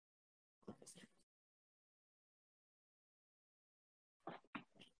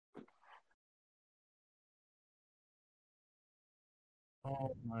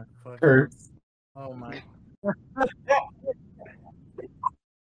Oh my fucking. Hurts. Oh my.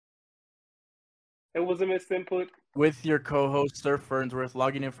 It was a misinput. With your co-host Sir Fernsworth,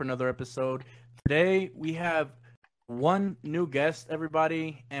 logging in for another episode. Today we have one new guest,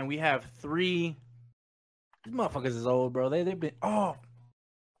 everybody, and we have three. These motherfuckers is old, bro. They've been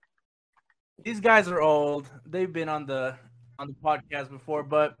these guys are old. They've been on the podcast before,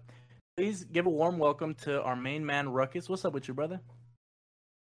 but please give a warm welcome to our main man Ruckus. What's up with you, brother?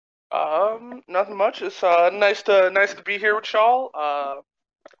 Nothing much. It's nice to be here with y'all.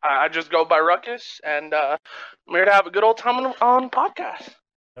 I just go by Ruckus, and I'm here to have a good old time on podcast.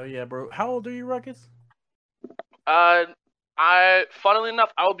 Oh yeah, bro. How old are you, Ruckus? Funnily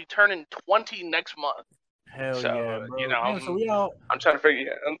enough, I will be turning 20 next month. Hell So, yeah, bro. you know, Damn, so I'm trying to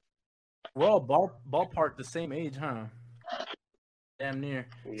figure. we're all ballpark the same age, huh? Damn near.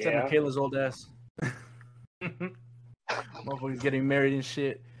 Except Yeah. Michaela's old ass. Motherfuckers getting married and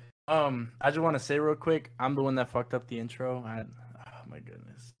shit. I just want to say real quick, I'm the one that fucked up the intro. Oh my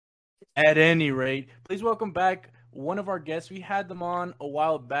goodness. At any rate, please welcome back one of our guests. We had them on a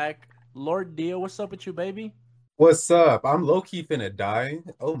while back. Lord Dio, what's up with you, baby? What's up? I'm low-key finna die.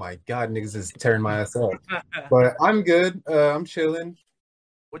 Oh my god, niggas is tearing my ass up. But I'm good. I'm chilling.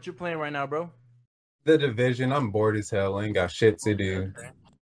 What you playing right now, bro? The Division. I'm bored as hell. I ain't got shit to do. Okay.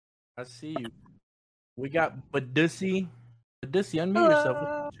 I see you. We got Bussy. Bussy, unmute yourself. What's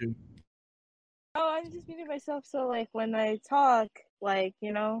up with you? Oh, I just muted myself so like when I talk, like,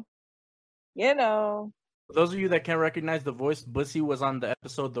 you know. For those of you that can't recognize the voice, Bussy was on the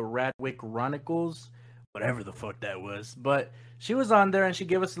episode The WITHIN whatever the fuck that was. But she was on there and she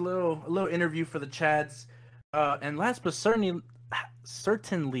gave us a little interview for the Chads. And last but certainly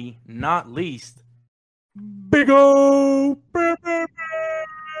not least, Big O.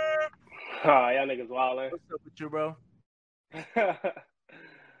 Y'all niggas wildin'. What's up with you, bro?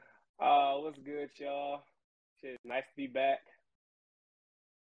 What's good, y'all? Shit, nice to be back.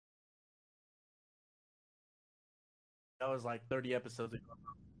 That was like 30 episodes ago.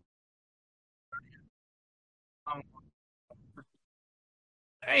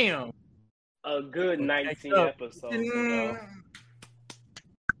 Damn. A good 19 episodes ago.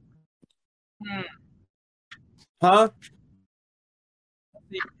 Huh?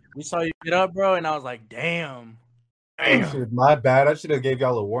 We saw you get up, bro, and I was like, damn. Shit, my bad. I should have gave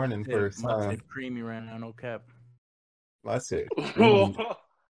y'all a warning first. My tip creamy right now, no cap. That's it.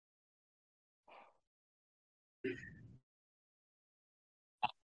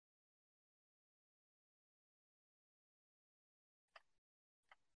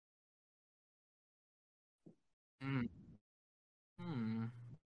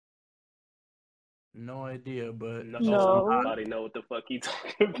 No idea, but No. Nobody know what the fuck he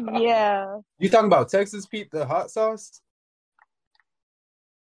talking about. Yeah. You talking about Texas Pete, the hot sauce?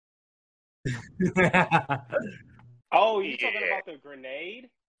 Oh, you talking about the grenade?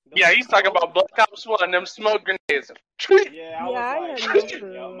 Yeah, he's talking about Black Ops 1 and them smoke grenades. Yeah, I was I like, had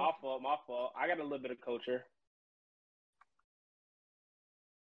no yo, my fault. I got a little bit of culture.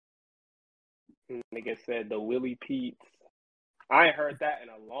 Nigga said the Willie Pete's. I ain't heard that in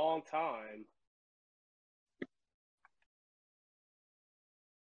a long time.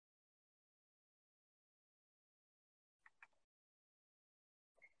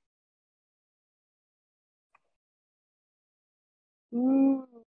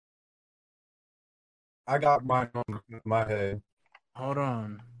 I got mine on my head. Hold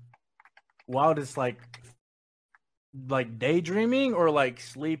on. Wild is like daydreaming or like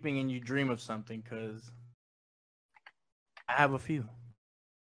sleeping and you dream of something, because I have a few.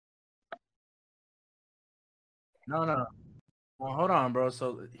 No. Well, hold on, bro.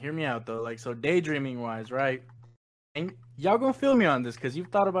 So hear me out though. Like, so daydreaming wise, right? And y'all gonna feel me on this because you've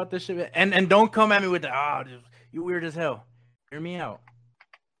thought about this shit. And don't come at me with you weird as hell. Hear me out.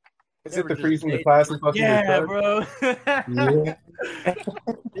 Is it the freezing the class and fucking yeah, bro. Yeah.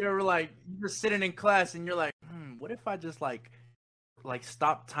 You're like, you're sitting in class and you're like, what if I just like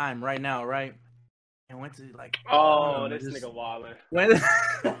stop time right now, right? And went to like, this nigga wildin'.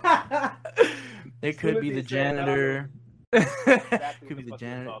 It could be the janitor. Could be the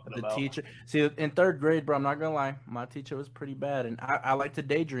janitor, the teacher. See, in third grade, bro, I'm not gonna lie, my teacher was pretty bad, and I like to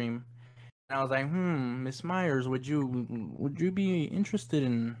daydream. And I was like, Miss Myers, would you be interested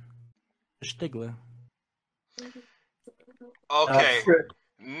in Stigler? Okay.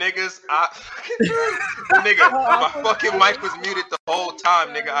 Niggas, nigga, my fucking mic was muted the whole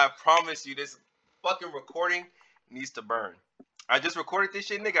time, nigga. I promise you, this fucking recording needs to burn. I just recorded this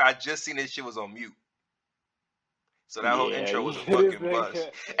shit, nigga. I just seen this shit was on mute. So that whole intro was a fucking buzz.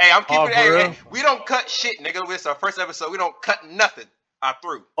 Hey, I'm keeping it. Hey, we don't cut shit, nigga. This is our first episode. We don't cut nothing. I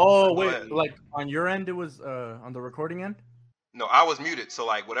threw. Oh, Go wait. ahead. Like, on your end, it was on the recording end? No, I was muted. So,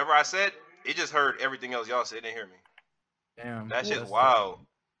 like, whatever I said, it just heard everything else y'all said. It didn't hear me. Damn. That shit's that's wild.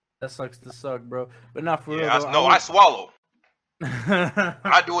 That sucks to suck, bro. But not for real, Yeah, though. I swallow. You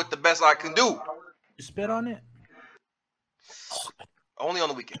I do it the best I can do. spit on it? Only on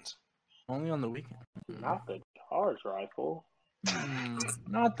the weekends. Only on the weekend. Not the charge rifle.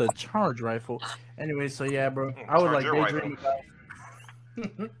 Not the charge rifle. Anyway, so yeah, bro. I would like Charge your daydream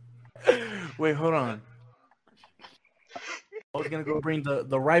about. Wait, hold on. I was gonna go bring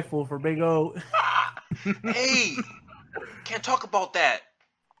the rifle for Big O. Hey, can't talk about that.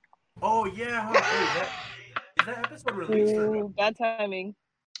 Oh yeah, huh? Is that episode released or no? Bad timing.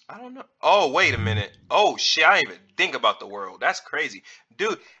 I don't know. Oh, wait a minute. Oh shit, I didn't even think about the world. That's crazy,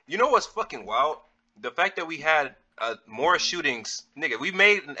 dude. You know what's fucking wild? The fact that we had more shootings, nigga. We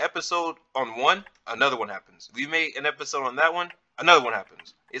made an episode on one, another one happens. We made an episode on that one, another one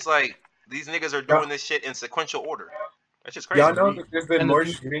happens. It's like these niggas are doing this shit in sequential order. That's just crazy. Y'all know that there's been And more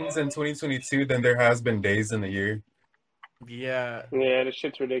the- shootings in 2022 than there has been days in the year. Yeah, Yeah, this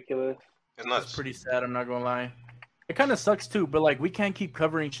shit's ridiculous. It's it's nuts. pretty sad. I'm not gonna lie. It kind of sucks too, but like we can't keep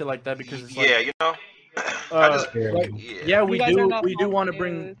covering shit like that because it's like, Yeah, you know. like, Yeah. yeah, we You guys are do. not We do want to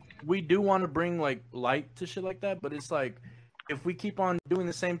following bring. news. We do want to bring like light to shit like that, but it's like if we keep on doing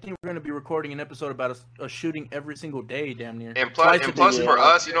the same thing, we're gonna be recording an episode about a shooting every single day, damn near. And Twice a plus day. for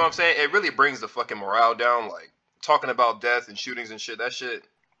us, you know what I'm saying? It really brings the fucking morale down. Like talking about death and shootings and shit. That shit.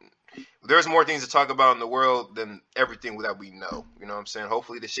 There's more things to talk about in the world than everything that we know. You know what I'm saying?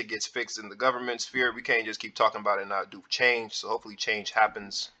 Hopefully this shit gets fixed in the government sphere. We can't just keep talking about it and not do change. So hopefully change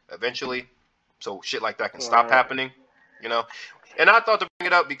happens eventually. So shit like that can stop happening. You know? And I thought to bring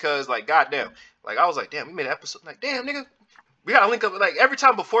it up because like goddamn. Like I was like, damn, we made an episode. Like, damn, nigga. We gotta link up like every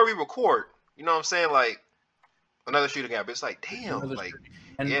time before we record. You know what I'm saying? Like another shooting app. It's like, damn, Another like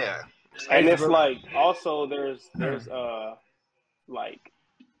And yeah. And it's like also there's like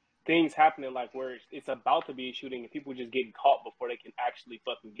things happening like where it's about to be a shooting and people just getting caught before they can actually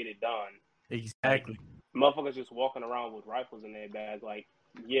fucking get it done. exactly. Motherfuckers just walking around with rifles in their bag. Like,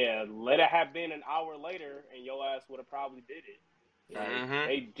 yeah, let it have been an hour later and your ass would have probably did it. Like,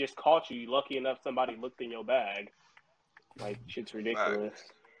 they just caught you. Lucky enough somebody looked in your bag. Like, shit's ridiculous.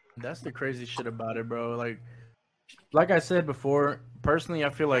 That's the crazy shit about it, bro. Like I said before, personally, I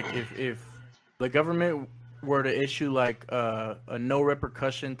feel like if the government were to issue like a no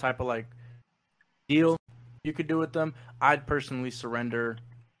repercussion type of like deal you could do with them, I'd personally surrender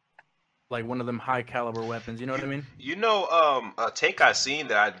like one of them high caliber weapons. You know what I mean? You know, a take I seen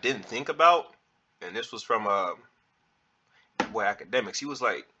that I didn't think about, and this was from academics. He was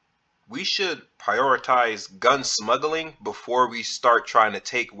like, we should prioritize gun smuggling before we start trying to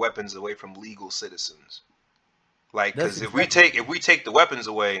take weapons away from legal citizens. Like, because if we take the weapons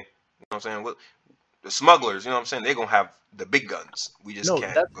away, you know what I'm saying? The smugglers, you know what I'm saying? They're gonna have the big guns. We just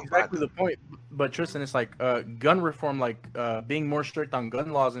can't. That's exactly the point. But Tristan, it's like gun reform, like being more strict on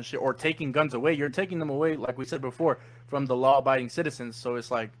gun laws and shit, or taking guns away. You're taking them away, like we said before, from the law-abiding citizens. So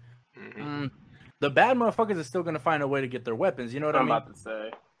it's like the bad motherfuckers are still gonna find a way to get their weapons. You know what I mean? I'm about to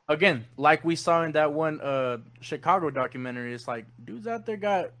say. Again, like we saw in that one Chicago documentary, it's like dudes out there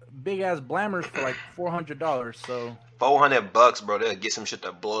got big ass blammers for like $400. So $400, bro. They'll get some shit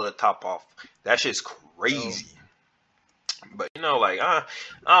to blow the top off. That shit's crazy. But you know, like I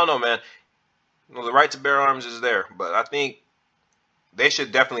don't know, man. You know, the right to bear arms is there, but I think they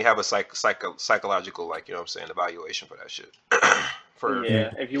should definitely have a psychological, like, you know what I'm saying, evaluation for that shit.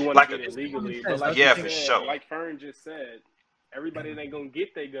 If you want like to get it legally, but like yeah, you for said, sure. like Fern just said, everybody ain't gonna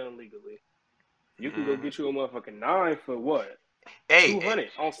get their gun legally. You can go get you a motherfucking 9 for what? Hey, 200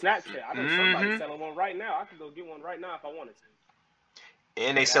 on Snapchat. I know somebody's selling one right now. I could go get one right now if I wanted to.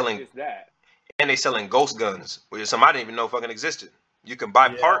 And they selling just that. And they selling ghost guns, which is something I didn't even know fucking existed. You can buy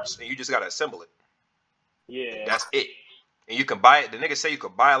parts and you just gotta assemble it. Yeah. That's it. And you can buy it. The niggas say you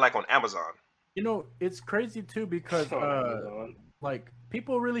could buy it like on Amazon. you know, it's crazy too because like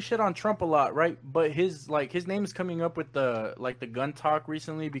people really shit on Trump a lot, right? But his name is coming up with the gun talk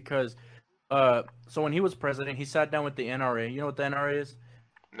recently because so when he was president, he sat down with the NRA. You know what the NRA is?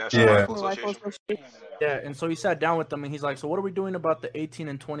 National Rifle Association. Yeah, and so he sat down with them and he's like, so what are we doing about the 18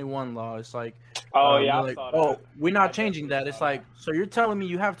 and 21 law? It's like, I like, saw that. we're not changing that. It's like, so you're telling me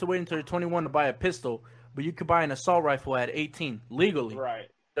you have to wait until you're 21 to buy a pistol, but you could buy an assault rifle at 18 legally. Right.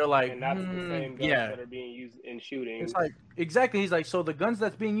 They're like, and that's the same guns that are being used in shooting. It's like, exactly. He's like, so the guns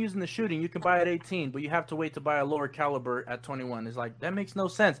that's being used in the shooting, you can buy at 18, but you have to wait to buy a lower caliber at 21. It's like, that makes no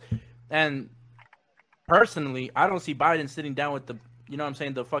sense. And personally, I don't see Biden sitting down with the, you know what I'm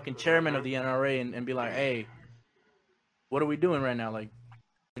saying, the fucking chairman of the NRA and be like, hey, what are we doing right now? Like,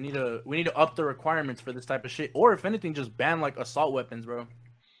 we need to up the requirements for this type of shit, or if anything, just ban like assault weapons, bro.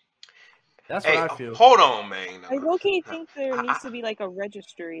 That's what I feel. Hold on, man. I low-key think there needs to be like a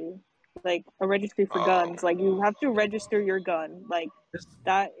registry for guns. Like you have to register your gun. Like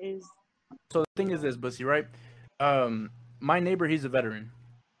that is. So the thing is this, Bussy, right? My neighbor, he's a veteran.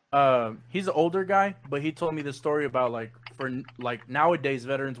 He's an older guy, but he told me the story about like nowadays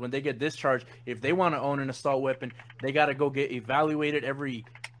veterans, when they get discharged, if they want to own an assault weapon, they got to go get evaluated every,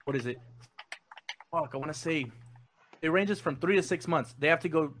 what is it? Fuck, I want to say it ranges from 3 to 6 months. They have to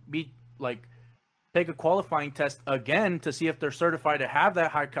go take a qualifying test again to see if they're certified to have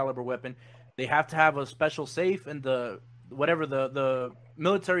that high caliber weapon. They have to have a special safe, and the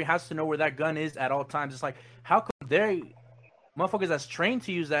military has to know where that gun is at all times. It's like, how come motherfuckers that's trained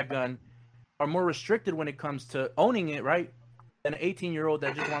to use that gun are more restricted when it comes to owning it, right? Than an 18-year-old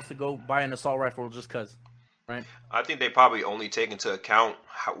that just wants to go buy an assault rifle just cause, right? I think they probably only take into account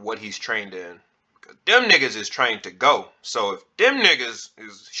what he's trained in. Because them niggas is trained to go. So if them niggas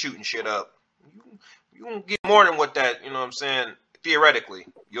is shooting shit up, you won't get more than what that, you know what I'm saying? Theoretically,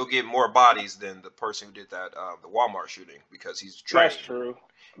 you'll get more bodies than the person who did that, the Walmart shooting, because he's trained. That's true.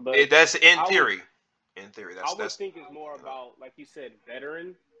 But that's in theory. In theory, I would think it's more about, like you said,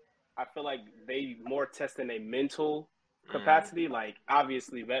 veteran. I feel like they more test in a mental capacity. Like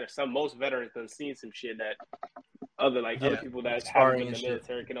obviously, most veterans done seen some shit that other people that haven't been in the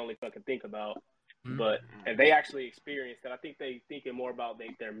military can only fucking think about. But and they actually experienced that. I think they thinking more about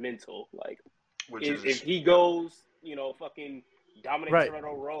their mental. Like if he goes, fucking dominate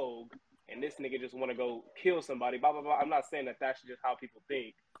Toretto rogue, and this nigga just want to go kill somebody, blah blah blah. I'm not saying that that's just how people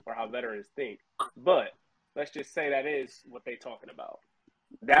think or how veterans think, but let's just say that is what they talking about.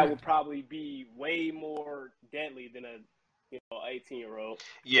 That would probably be way more deadly than a 18-year-old.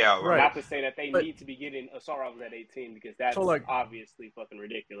 Yeah, right. Not to say that they need to be getting assault rifles at 18, because that's obviously fucking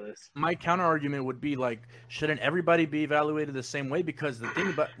ridiculous. My counter argument would be like, shouldn't everybody be evaluated the same way? Because the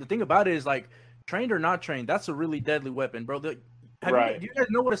thing about it is, like, trained or not trained, that's a really deadly weapon, bro. Do you guys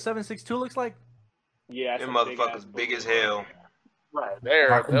know what a 7.62 looks like? Yeah, them motherfuckers big as hell. Right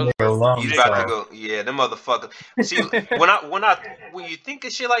there. He's about to go. Yeah, them motherfuckers. See, when you think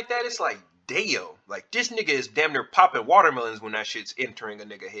of shit like that, it's like, damn, like this nigga is damn near popping watermelons when that shit's entering a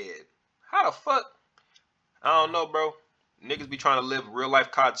nigga head. How the fuck? I don't know, bro. Niggas be trying to live real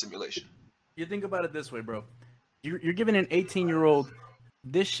life COD simulation. You think about it this way, bro. You're giving an 18-year-old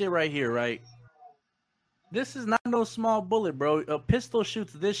this shit right here, right? This is not no small bullet, bro. A pistol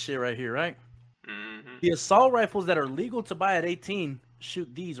shoots this shit right here, right? Mm-hmm. The assault rifles that are legal to buy at 18 shoot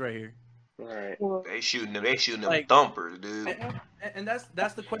these right here. Right. They shooting them like, thumpers, dude. And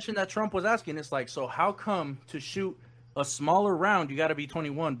that's the question that Trump was asking. It's like, so how come to shoot a smaller round you got to be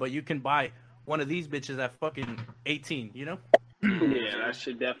 21, but you can buy one of these bitches at fucking 18? You know? Yeah, that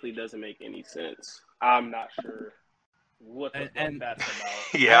shit definitely doesn't make any sense. I'm not sure what the fuck that's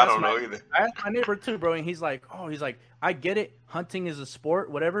about. Yeah, I don't know either. I asked my neighbor too, bro, and he's like, I get it. Hunting is a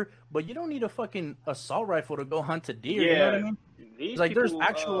sport, whatever, but you don't need a fucking assault rifle to go hunt a deer. Yeah. You know what I mean? There's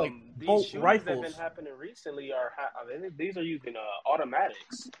actual bolt rifles that have been happening recently these are using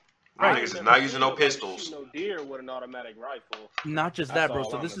automatics. Right, niggas is not using no pistols. Shoot no deer with an automatic rifle. Not just that, bro.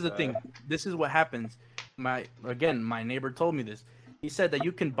 So this is the thing. This is what happens. My neighbor told me this. He said that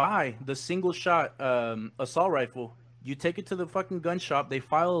you can buy the single shot assault rifle. You take it to the fucking gun shop. They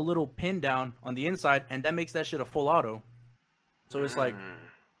file a little pin down on the inside, and that makes that shit a full auto. So it's like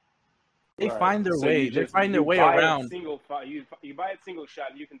they find their way. They find their way around. You buy it single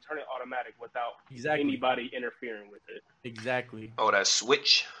shot, you can turn it automatic without anybody interfering with it. Exactly. Oh, that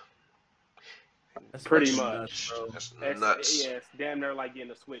switch. That's pretty much. That's nuts. Yeah, it's damn near like getting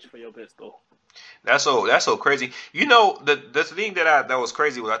a switch for your pistol. That's so crazy. You know, the thing that was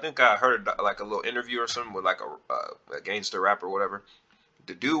crazy was, I think I heard like a little interview or something with like a gangster rapper or whatever.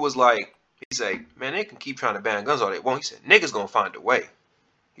 The dude was like, he's like, man, they can keep trying to ban guns all they want. He said, niggas gonna find a way.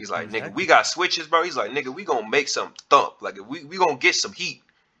 He's like, nigga, we got switches, bro. He's like, nigga, we gonna make some thump. Like, we gonna get some heat.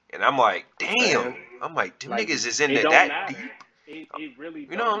 And I'm like, damn. I'm like, them niggas is in that deep. It really.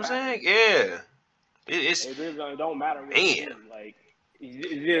 You know what I'm saying? Yeah. It really don't matter. Man. Like,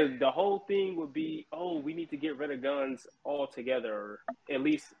 the whole thing would be, we need to get rid of guns altogether, or at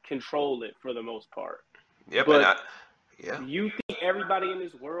least control it for the most part. Yeah, but you think everybody in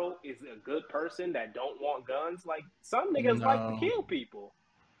this world is a good person that don't want guns? Like, some niggas like to kill people.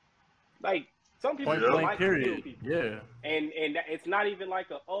 Like, some people like to kill people. Yeah. And it's not even like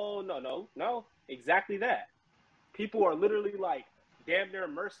no, exactly that. People are literally like damn near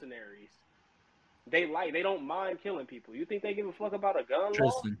mercenaries. They don't mind killing people. You think they give a fuck about a gun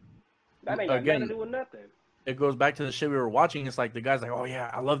law? That ain't got nothing to do with nothing. it goes back to the shit we were watching. It's like the guy's like, oh yeah,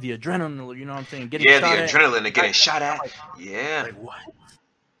 I love the adrenaline. You know what I'm saying? Yeah, the adrenaline of getting shot at. Yeah. Like what?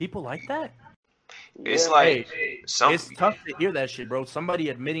 People like that? It's like it's tough to hear that shit, bro. Somebody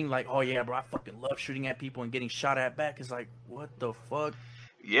admitting like, oh yeah, bro, I fucking love shooting at people and getting shot at back. Is like, what the fuck?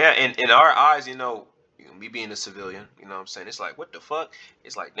 Yeah, and in our eyes, you know, me being a civilian, you know what I'm saying? It's like, what the fuck?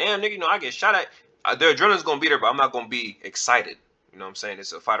 It's like, damn, nigga, you know, I get shot at. The adrenaline's gonna be there, but I'm not gonna be excited. You know what I'm saying?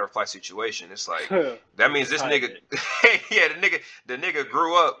 It's a fight or flight situation. It's like, that means this nigga, yeah, the nigga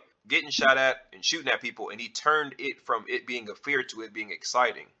grew up getting shot at and shooting at people, and he turned it from it being a fear to it being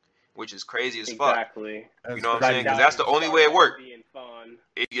exciting, which is crazy as fuck. Exactly. You know what I'm saying? Because that's the only way it worked.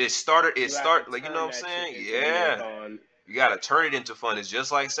 It started, like, you know what I'm saying? Yeah. You gotta turn it into fun. It's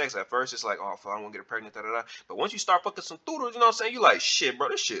just like sex. At first, it's like, oh, fuck, I don't want to get pregnant, da da da. But once you start fucking some doodles, you know what I'm saying? You like, shit, bro,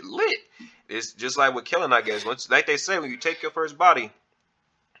 this shit lit. It's just like with killing, I guess. Once, like they say, when you take your first body,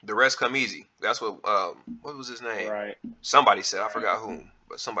 the rest come easy. That's what was his name? Right. Somebody said, I forgot whom,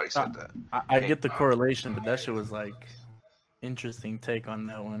 but somebody said that. I get the correlation, but that shit was like interesting take on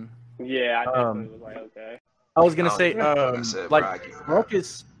that one. Yeah, I definitely was like, okay. I was gonna say, like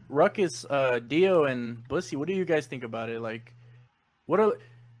Ruckus, Dio, and Bussy. What do you guys think about it? Like,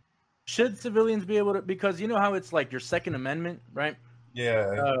 should civilians be able to? Because you know how it's like your Second Amendment, right?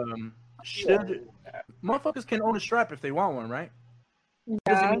 Yeah. Motherfuckers can own a strap if they want one, right?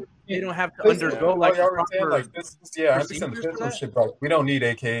 Yeah. They don't have to undergo like shit, bro. We don't need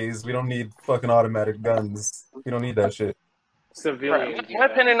AKs. We don't need fucking automatic guns. We don't need that shit. Civilians. My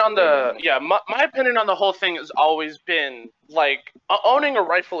opinion on my opinion on the whole thing has always been like owning a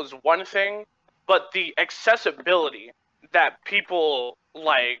rifle is one thing, but the accessibility that people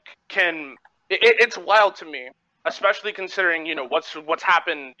like it's wild to me, especially considering what's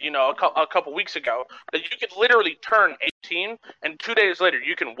happened a couple weeks ago, that you could literally turn 18 and 2 days later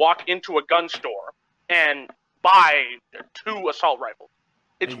you can walk into a gun store and buy 2 assault rifles.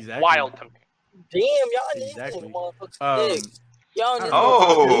 It's wild to me. Damn, y'all motherfuckers.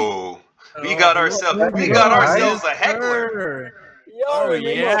 We got ourselves a heckler.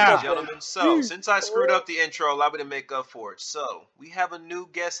 Gentlemen. So, since I screwed up the intro, allow me to make up for it. So, we have a new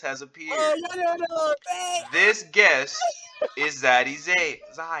guest has appeared. This guest is Zaddy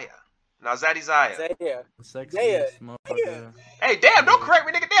Zaya. Now, Zaddy Zaya. Hey, damn, don't correct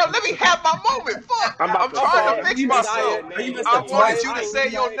me, nigga. Damn, let me have my moment. Fuck. I'm trying to fix myself. I wanted you to say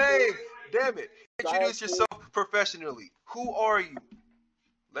your name. Damn it. Introduce yourself professionally. Who are you?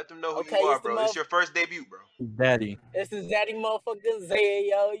 Let them know who you are, bro. It's your first debut, bro. Daddy. This is Daddy motherfucker Zay,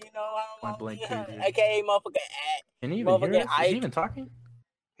 yo. You know how I'm AKA motherfucker Can he even hear us? Is he even talking?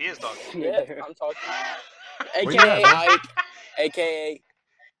 He is talking. Yeah, I'm talking. AKA Ike. AKA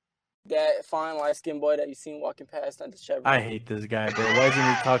that fine light skinned boy that you seen walking past under the Chevrolet. I hate this guy, bro. Why isn't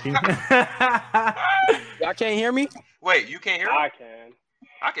he talking? Y'all can't hear me? Wait, you can't hear him? I can.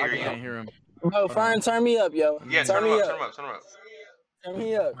 I can hear you. I can't hear him. Bro, Fern, turn me up, yo. Yeah, turn me up. Turn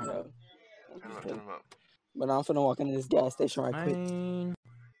me up, yo. Turn him up. But I'm finna walk into this gas station right quick.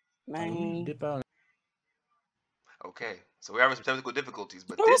 Man. Dip out. Okay, so we're having some technical difficulties,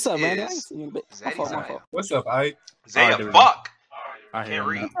 but What's this up, man? is Zaddy Zaya. What's up, Ike? Zaya, fuck. I Can't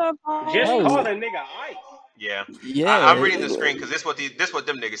read. Just call the nigga Ike. Yeah. Yeah. I'm reading the screen because this what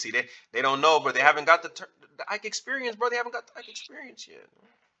them niggas see. They don't know, but they haven't got the Ike experience, bro. They haven't got the Ike experience yet.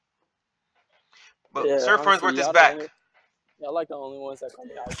 But yeah, Sir Ferns with his back. Y'all like the only ones that call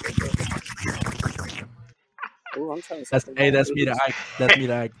me Ike. Ooh, I'm trying to that's me to Ike. That's me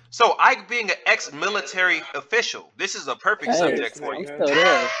to Ike. So Ike being an ex-military official, this is a perfect subject for you. I'm still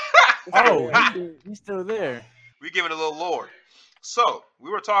there. Oh, he's still there. We giving a little lore. So we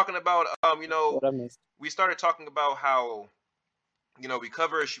were talking about we started talking about how we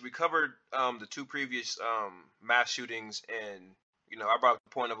covered the 2 previous mass shootings, and I brought up the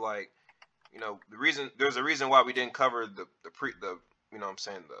point of like there's a reason why we didn't cover the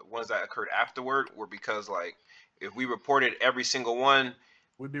ones that occurred afterward were because like if we reported every single one,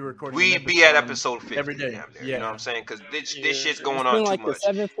 we'd be recording. We'd be at episode 50 every day. Yeah. You know what I'm saying? Because this shit's going on like too much.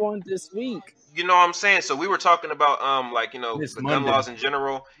 The 7th one this week. You know what I'm saying? So we were talking about the gun laws in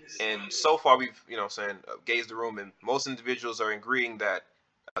general, and so far we've gauged the room, and most individuals are agreeing that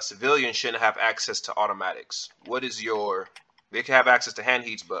civilians shouldn't have access to automatics. What is your? They can have access to hand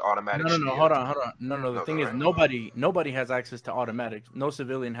heats, but automatics. No, hold on. No. The thing is, nobody has access to automatics. No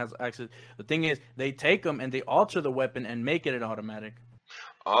civilian has access. The thing is, they take them and they alter the weapon and make it an automatic.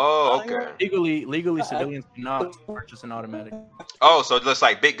 Oh, okay. Legally, civilians cannot purchase an automatic. Oh, so just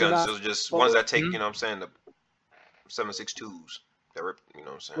like big guns, those are just ones that take, the 7.62s. That rip, what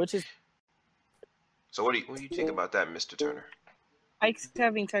I'm saying. Which is. So what do you think about that, Mr. Turner? Ike's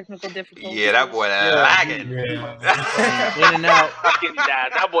having technical difficulties. Yeah, that boy lagging. In and out.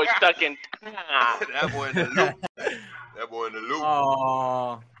 That boy stuck in. That boy in the loop. That boy in the loop.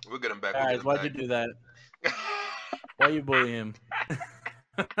 Oh, We'll get him back. guys, why'd you do that? Why you bully him?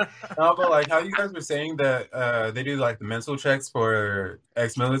 No, but like how you guys were saying that they do like the mental checks for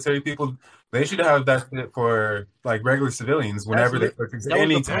ex-military people, they should have that shit for like regular civilians whenever they purchase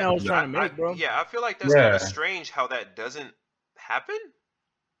any was the point I was trying to make, bro. Yeah, I feel like that's kind of strange how that doesn't happen.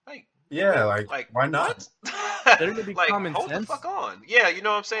 Like, yeah, like why not? There to be like, common hold sense. the fuck on. Yeah, you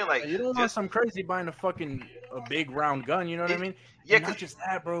know what I'm saying? Like, you don't want some crazy buying a big round gun. You know what I mean? Yeah, and not just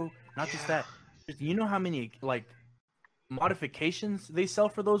that, bro. Not just that. You know how many like modifications they sell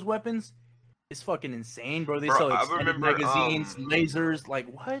for those weapons? It's fucking insane, bro. They sell extended magazines, lasers. Like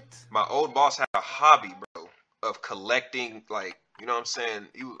what? My old boss had a hobby, bro, of collecting. Like, you know what I'm saying?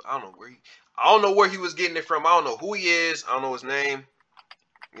 I don't know where he was getting it from. I don't know who he is. I don't know his name.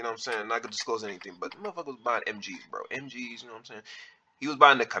 You know what I'm saying? Not gonna disclose anything, but the motherfucker was buying MGs, bro. MGs, you know what I'm saying? He was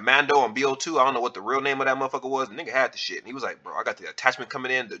buying the Commando on BO2. I don't know what the real name of that motherfucker was. The nigga had the shit. And he was like, bro, I got the attachment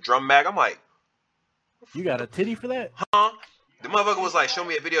coming in, the drum mag. I'm like, you got a titty for that? Huh? The motherfucker was like, show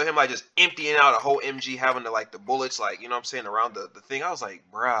me a video of him like just emptying out a whole MG, having the like the bullets, like, you know what I'm saying, around the thing. I was like,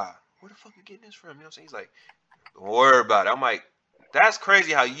 bruh, where the fuck you getting this from? You know what I'm saying? He's like, don't worry about it. I'm like, that's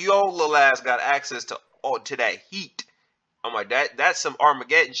crazy how your little ass got access to that heat. I'm like, that's some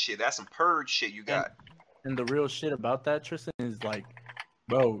Armageddon shit. That's some purge shit you got. And the real shit about that, Tristan, is like,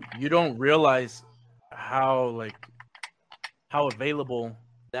 bro, you don't realize how available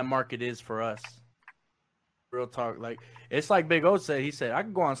that market is for us. Real talk. Like, it's like Big O said. He said, I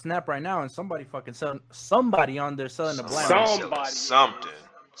can go on Snap right now and somebody on there selling a blind.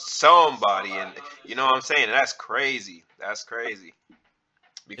 Somebody. And you know what I'm saying? And that's crazy. That's crazy.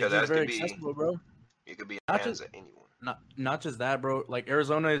 Because that could be, accessible, bro. It could be in the hands of anyone. Not just that, bro. Like,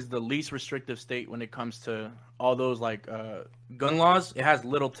 Arizona is the least restrictive state when it comes to all those like gun laws. It has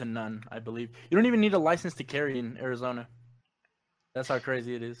little to none, I believe. You don't even need a license to carry in Arizona. That's how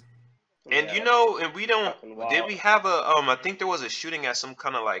crazy it is. And you know, and we don't. Did we have a? I think there was a shooting at some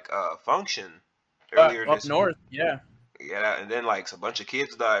kind of like function earlier up north. Yeah. Yeah, and then like a bunch of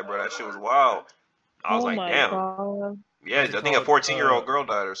kids died, bro. That shit was wild. I was like, damn. God. Yeah, I think a 14-year-old girl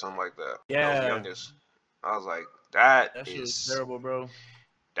died or something like that. Yeah. That was the youngest. I was like, that shit is terrible, bro.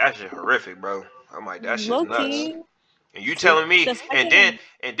 That shit horrific, bro. I'm like, that shit's nuts. And you telling me, and then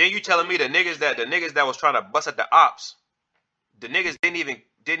you telling me the niggas that was trying to bust at the ops, the niggas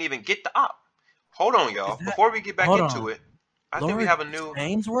didn't even get the op. Hold on, y'all. Before we get back into it, I think we have a new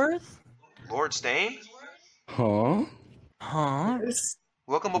Stainsworth? Lord Stain? Huh?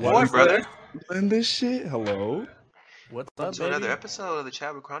 Welcome aboard, brother. In this shit? Hello. What's up, to another episode of the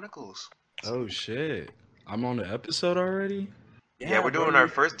DiscoChronicles. Oh shit. I'm on the episode already? Yeah, we're doing our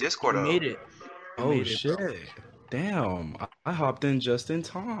first Discord. We made it. Oh shit. Damn. I hopped in just in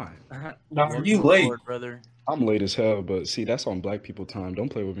time. Now, you late, brother. I'm late as hell, but see, that's on black people time. Don't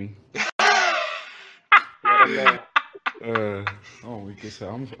play with me. Weak as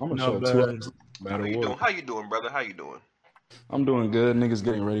hell. I'm gonna show 2 hours. No matter what. How you doing, brother? How you doing? I'm doing good. Niggas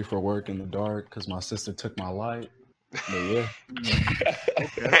getting ready for work in the dark because my sister took my light. But yeah.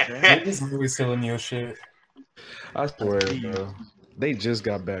 Niggas really selling your shit. I swear, bro. They just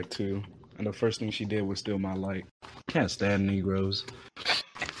got back too, and the first thing she did was steal my light. Can't stand Negroes.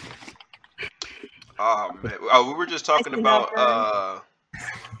 Oh man! We were just talking about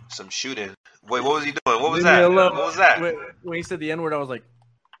some shooting. Wait, what was he doing? What was that? What was that? When he said the N-word, I was like,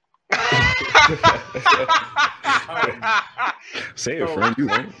 say it, friend. You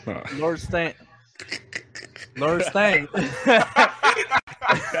won't. Lord Stain. Lord Stain.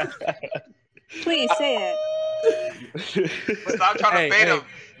 Please say it. Stop trying to bait him.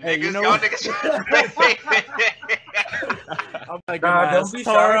 Niggas, you know y'all niggas trying to bait I'm like, don't be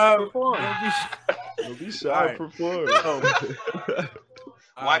shy. Don't be shy. Perform.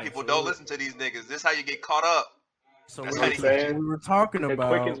 White people don't listen to these niggas. This is how you get caught up. So we were talking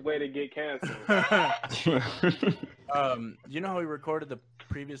about the quickest way to get canceled. You know how we recorded the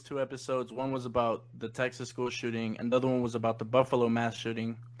previous 2 episodes? One was about the Texas school shooting, and the other one was about the Buffalo mass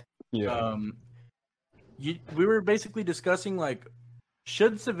shooting. Yeah. We were basically discussing, like,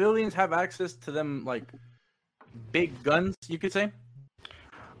 should civilians have access to them, like, big guns, you could say?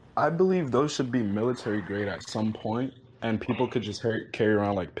 I believe those should be military grade at some point, and people could just carry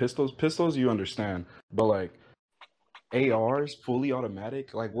around, like, pistols. Pistols, you understand, but, like, ARs, fully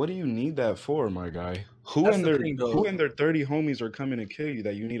automatic, like, what do you need that for, my guy? Who in their 30 homies are coming to kill you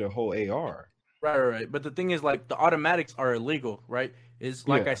that you need a whole AR? Right. But the thing is, like, the automatics are illegal, right? is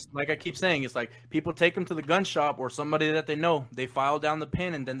like I keep saying, it's like people take them to the gun shop or somebody that they know. They file down the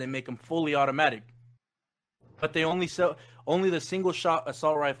pin and then they make them fully automatic. But they only the single shot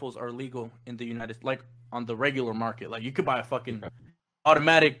assault rifles are legal in the United States, like on the regular market. Like you could buy a fucking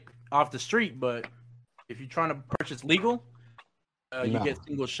automatic off the street, but if you're trying to purchase legal, you get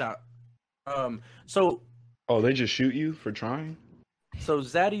single shot. So they just shoot you for trying? So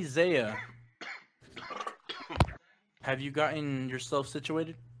Zaddy Zaya, have you gotten yourself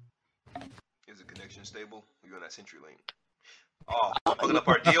situated? Is the connection stable? You on that CenturyLink? Oh, I'm fucking up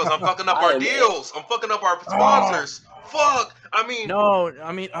our deals. I'm fucking up our deals. I'm fucking up our sponsors. Fuck. I mean. No,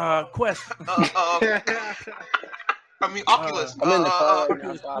 Quest. Oculus. I'm in the car right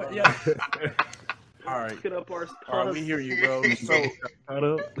now. Yeah. All right. We hear you, bro. So,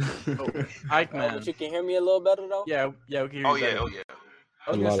 Ike, man. But you can hear me a little better though. Yeah, we can hear you. Oh yeah. I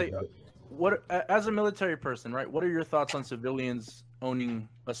was gonna say, what as a military person, right? What are your thoughts on civilians owning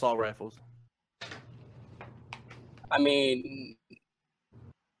assault rifles? I mean,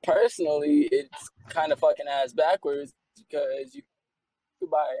 personally, it's kind of fucking ass backwards because you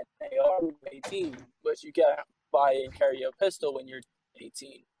could buy an AR when you're 18, but you can't buy and carry a pistol when you're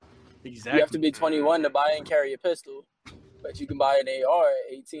 18. Exactly. You have to be 21 to buy and carry a pistol, but you can buy an AR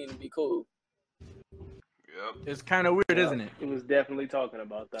at 18 and be cool. Yep. It's kind of weird, isn't it? It was definitely talking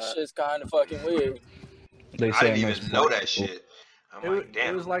about that. Shit's kind of fucking weird. I didn't even know that shit.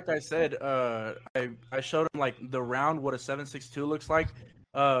 It was like I said. I showed him like the round, what a 7.62 looks like,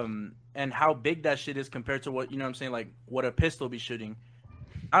 and how big that shit is compared to what, you know what I'm saying, like what a pistol be shooting.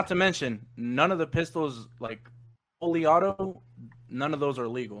 Not to mention, none of the pistols like fully auto, none of those are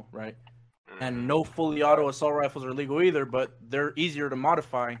legal, right? And no fully auto assault rifles are legal either, but they're easier to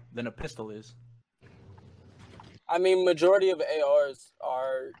modify than a pistol is. I mean, majority of ARs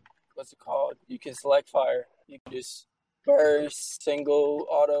are, what's it called? You can select fire. You can just burst, single,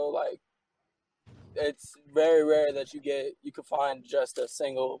 auto. Like, it's very rare that you can find just a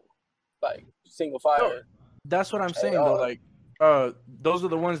single fire. That's what I'm saying, though. Like, those are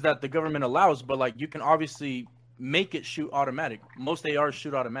the ones that the government allows, but like, you can obviously make it shoot automatic. Most ARs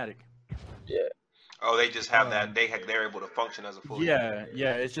shoot automatic. Yeah. Oh, they just have that. They're able to function as a full. Yeah.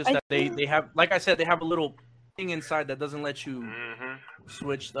 It's just that they have, like I said, they have a little thing inside that doesn't let you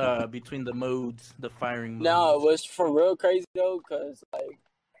switch between the modes, the firing modes. No, it was for real crazy though, because like,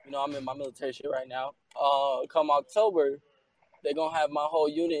 you know, I'm in my military shit right now. Come October, they're gonna have my whole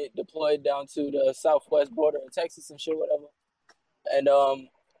unit deployed down to the southwest border in Texas and shit, whatever. And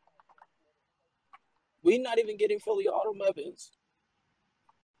we not even getting fully auto weapons.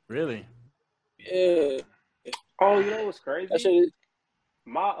 Really? Yeah. Oh, you know what's crazy? That shit is...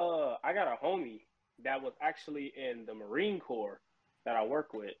 I got a homie that was actually in the Marine Corps that I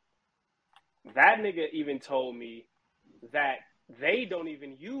work with. That nigga even told me that they don't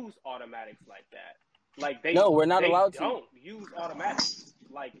even use automatics like that. Like we're not allowed to. Don't use automatics.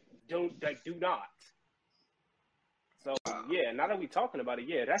 Do not. So yeah, now that we talking about it,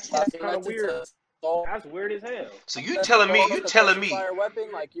 yeah, that's kind of weird. That's weird as hell. So you telling me fire weapon,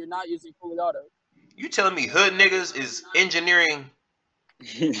 like you're not using fully auto. You telling me hood niggas is engineering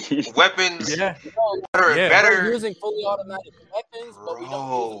weapons better and better? We're using fully automatic weapons, but we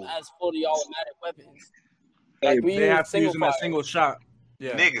don't use them as fully automatic weapons. Like they have to use them as single shot.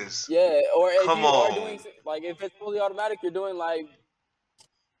 Yeah. Niggas. Yeah, or if Come you are on. doing, like, if it's fully automatic, you're doing like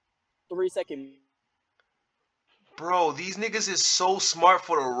 3 seconds. Bro, these niggas is so smart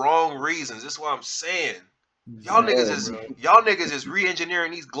for the wrong reasons. That's what I'm saying. Y'all niggas is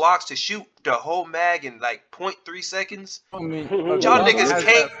re-engineering these Glocks to shoot the whole mag in like 0.3 seconds. I mean, y'all niggas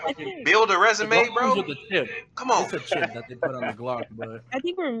can't build a resume, bro. Come on. It's a chip that they put on the Glock, but I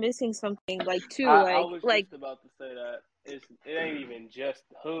think we're missing something, like too, I was just about to say that it ain't even just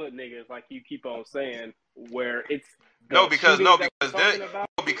hood niggas like you keep on saying, where it's because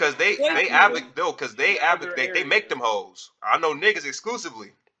they make them hoes. I know niggas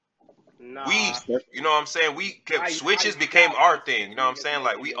exclusively. Nah. You know what I'm saying? Switches became our thing. You know what I'm saying?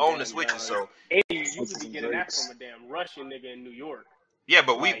 Like, we own the switches, so. And you could be getting that from a damn Russian nigga in New York. Yeah,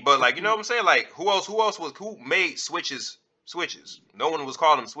 but you know what I'm saying? Like, who made switches? No one was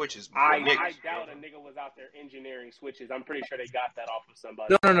calling them switches before I niggas. doubt a nigga was out there engineering switches. I'm pretty sure they got that off of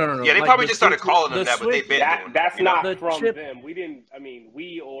somebody. No. Yeah, they probably just started calling them that, but they've been doing that's it. not from them. We didn't. I mean,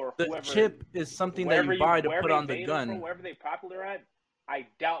 we or whoever. The chip is something that you buy to put on the gun. Wherever they popular at, I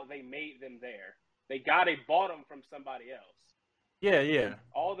doubt they made them there. They bought them from somebody else. Yeah.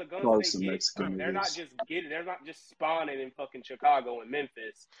 All the guns they get, they're not just spawning in fucking Chicago and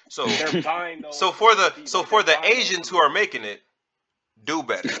Memphis. So they're buying those. So for the Asians who are making it, do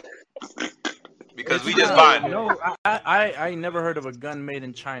better. because we just buying it. No, I never heard of a gun made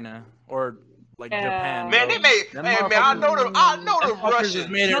in China or like Japan. Man, they made. Hey, man, I know the Russians.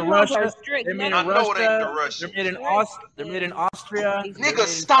 Made in Russia. They're made in I know it ain't the Russia. Russians. They're made in Austria. Nigga,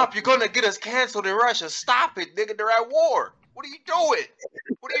 stop! You're gonna get us canceled in Russia. Stop it, nigga. They're at war. What are you doing?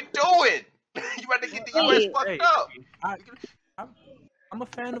 What are you doing? You about to get the U.S. fucked up. I'm a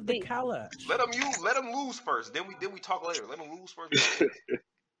fan of the Kalash. Let them lose first. Then we talk later. Let them lose first.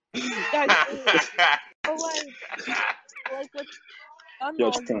 Go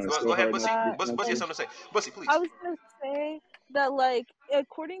ahead, Bussy. Bussy has something to say. Bussy, please. I was gonna say that, like,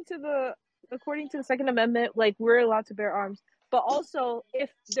 according to the Second Amendment, like, we're allowed to bear arms, but also if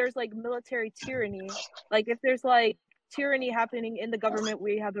there's like military tyranny, like if there's like tyranny happening in the government,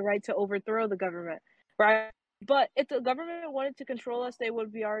 we have the right to overthrow the government, right? But if the government wanted to control us, they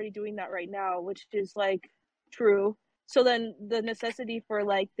would be already doing that right now, which is like true. So then the necessity for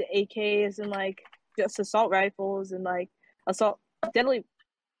like the AKs and like just assault rifles and like deadly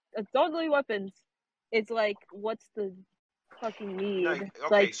weapons, it's like, what's the fucking need? Okay,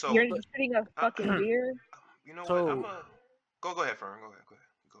 like, so you're shooting a fucking deer. You know what? Go ahead, Fern. Go ahead.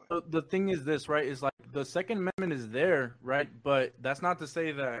 So the thing is this, right? Is like the Second Amendment is there, right? But that's not to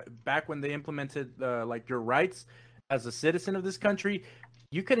say that back when they implemented like your rights as a citizen of this country,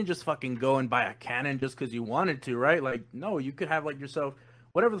 you couldn't just fucking go and buy a cannon just because you wanted to, right? Like, no, you could have like yourself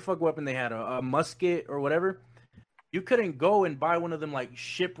whatever the fuck weapon they had, a musket or whatever. You couldn't go and buy one of them like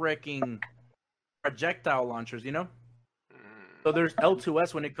shipwrecking projectile launchers, you know? So there's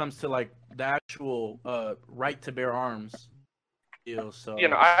L2S when it comes to like the actual right to bear arms. So you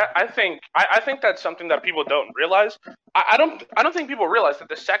know, I think that's something that people don't realize. I don't think people realize that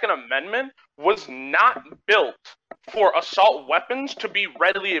the Second Amendment was not built for assault weapons to be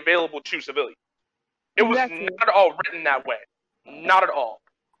readily available to civilians. It was not at all written that way, not at all,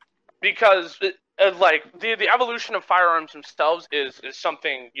 because like the evolution of firearms themselves is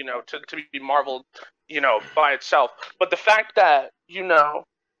something, you know, to be marveled, you know, by itself. But the fact that, you know,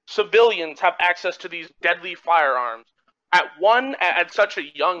 civilians have access to these deadly firearms at such a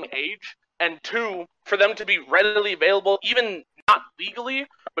young age, and two, for them to be readily available, even not legally,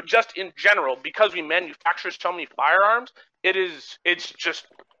 but just in general, because we manufacture so many firearms, the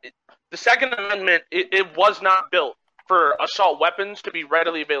Second Amendment, it was not built for assault weapons to be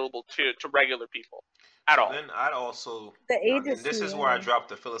readily available to regular people at all. Then I'd also, this is where I dropped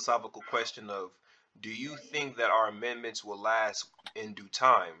the philosophical question of, do you think that our amendments will last in due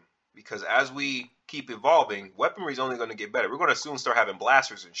time? Because as we keep evolving, weaponry is only going to get better. We're going to soon start having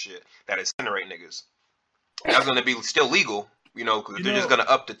blasters and shit that incinerate niggas. And that's going to be still legal, you know, because they're just going to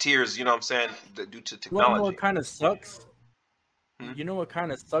up the tiers, you know what I'm saying, due to technology. You know what kind of sucks? You know what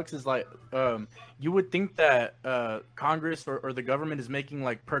kind of sucks is like, you would think that Congress or the government is making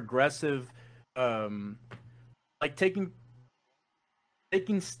like progressive, like taking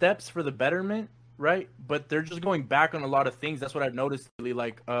steps for the betterment, right? But they're just going back on a lot of things. That's what I've noticed lately.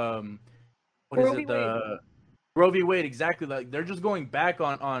 Like, Roe v. Wade, exactly. Like, they're just going back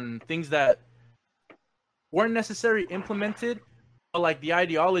on things that weren't necessarily implemented, but like the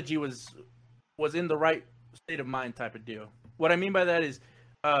ideology was in the right state of mind type of deal. What I mean by that is,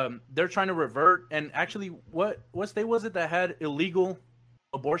 they're trying to revert. And actually, what state was it that had illegal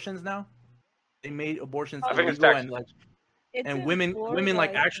abortions now? They made abortions illegal, and like, and women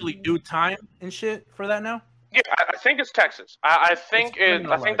like actually do time and shit for that now. Yeah, I think it's Texas. I think that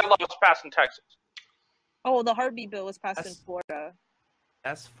law was passed in Texas. Oh, the heartbeat bill was passed in Florida.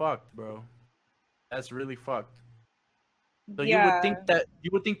 That's fucked, bro. That's really fucked. So you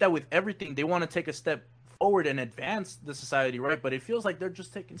would think that with everything they want to take a step forward and advance the society, right? But it feels like they're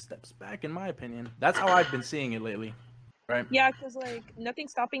just taking steps back, in my opinion. That's how I've been seeing it lately, right? Yeah, because like nothing's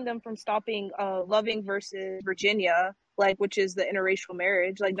stopping them from stopping Loving versus Virginia, like, which is the interracial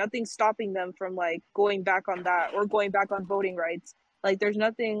marriage. Like, nothing's stopping them from like going back on that or going back on voting rights. Like, there's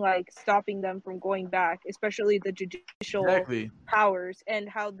nothing like stopping them from going back, especially the judicial powers, and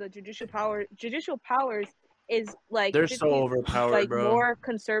how the judicial powers is like they're so overpowered, like, bro. more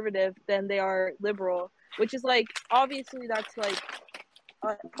conservative than they are liberal, which is like, obviously that's like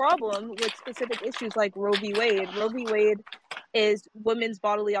a problem with specific issues like Roe v. Wade. Roe v. Wade is women's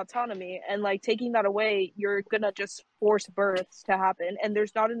bodily autonomy, and like taking that away, you're gonna just force births to happen, and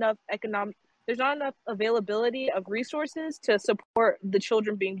there's not enough availability of resources to support the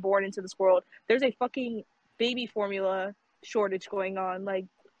children being born into this world. There's a fucking baby formula shortage going on. Like,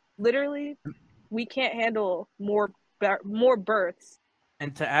 literally, we can't handle more births.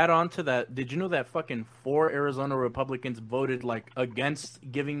 And to add on to that, did you know that fucking 4 Arizona Republicans voted like against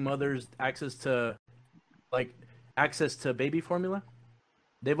giving mothers access to baby formula?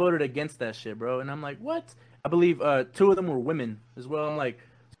 They voted against that shit, bro. And I'm like, what? I believe 2 of them were women as well. I'm like,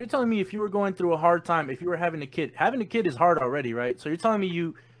 so you're telling me if you were going through a hard time, if you were having a kid is hard already, right? So you're telling me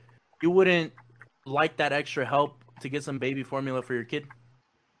you wouldn't like that extra help to get some baby formula for your kid?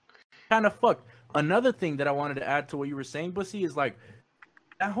 Kind of fucked. Another thing that I wanted to add to what you were saying, Bussy, is like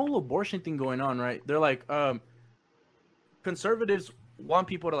that whole abortion thing going on, right? They're like, conservatives want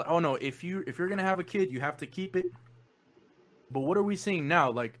people to like, oh no, if you're gonna have a kid, you have to keep it. But what are we seeing now?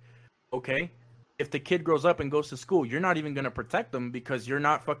 Like, okay, if the kid grows up and goes to school, you're not even gonna protect them because you're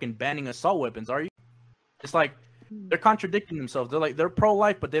not fucking banning assault weapons, are you? It's like they're contradicting themselves. They're like they're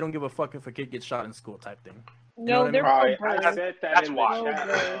pro-life, but they don't give a fuck if a kid gets shot in school, type thing. You know No, what I they're mean? I pro-birth. said that That's in why. the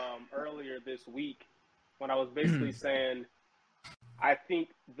chat earlier this week when I was basically saying I think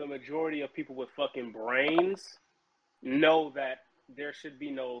the majority of people with fucking brains know that there should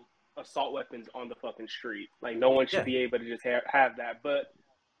be no assault weapons on the fucking street. Like, no one should be able to just have that. But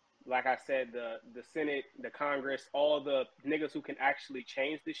like I said, the Senate, the Congress, all the niggas who can actually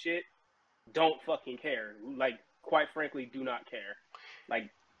change the shit don't fucking care. Like, quite frankly, do not care. Like,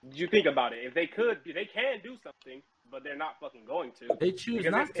 you think about it. If they could, they can do something, but they're not fucking going to. They choose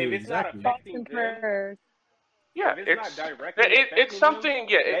because not to. If it's Exactly. not affecting them, Yeah, it's something.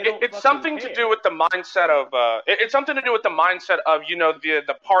 Yeah, it's something to do with the mindset of. It's something to do with the mindset of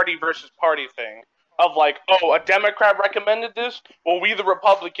the party versus party thing of like, oh, a Democrat recommended this. Well, we the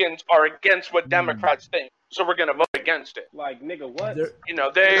Republicans are against what Democrats think, so we're gonna vote against it. Like, nigga, what? They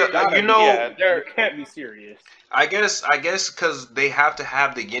can't be serious. I guess because they have to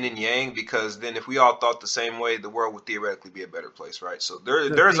have the yin and yang, because then if we all thought the same way, the world would theoretically be a better place, right? So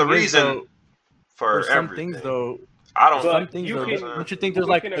there's a reason for some everything. things though. I don't some things though. Don't you think there's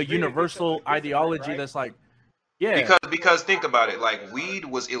like a universal ideology that's like, yeah? Because think about it, like weed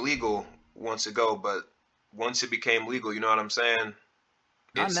was illegal once ago, but once it became legal, you know what I'm saying?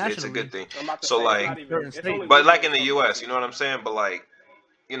 It's a good thing. So like, but like in the U.S., you know what I'm saying? But like,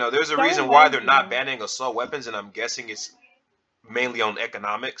 there's a reason why they're not banning assault weapons, and I'm guessing it's mainly on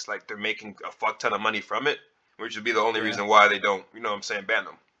economics. Like they're making a fuck ton of money from it, which would be the only reason why they don't, you know what I'm saying, ban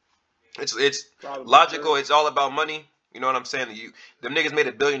them. It's logical. It's all about money. You know what I'm saying? Them niggas made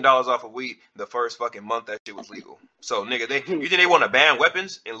 $1 billion off of weed the first fucking month that shit was legal. So nigga, you think they want to ban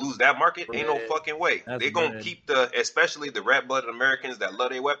weapons and lose that market? Ain't no fucking way. They gonna keep especially the red-blooded Americans that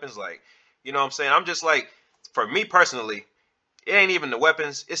love their weapons. Like, you know what I'm saying? I'm just like, for me personally, it ain't even the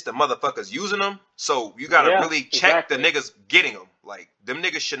weapons, it's the motherfuckers using them. So you gotta really check the niggas getting them. Like, them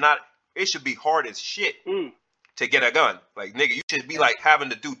niggas should not. It should be hard as shit to get a gun. Like, nigga, you should be like having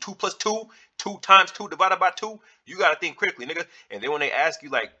to do 2 + 2, 2 × 2 divided by 2. You gotta think critically, nigga. And then when they ask you,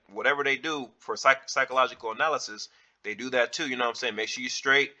 like, whatever they do for psychological analysis, they do that too. You know what I'm saying? Make sure you're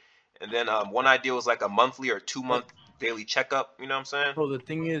straight. And then one idea was like a monthly or 2-month daily checkup. You know what I'm saying? So the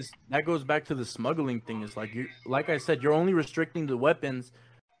thing is, that goes back to the smuggling thing. Is like, like I said, you're only restricting the weapons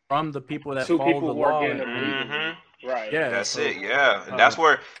from the people that follow the law. Right. Yeah. That's it. Yeah. And that's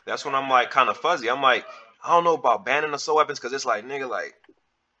when I'm like kind of fuzzy. I'm like, I don't know about banning assault weapons, because it's like, nigga, like,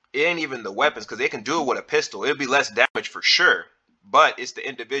 it ain't even the weapons, because they can do it with a pistol. It'll be less damage for sure, but it's the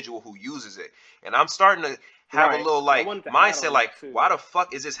individual who uses it. And I'm starting to have a little like mindset, like, why the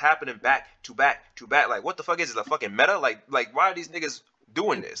fuck is this happening back to back to back? Like, what the fuck is it, a fucking meta? Like why are these niggas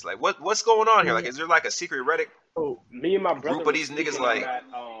doing this? Like, what's going on here? Like, is there like a secret Reddit me and my brother group of these niggas? Like,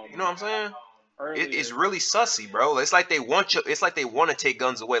 you know what I'm saying? It's really sussy, bro. It's like they want you. It's like they want to take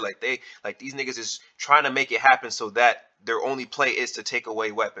guns away. Like these niggas is trying to make it happen so that their only play is to take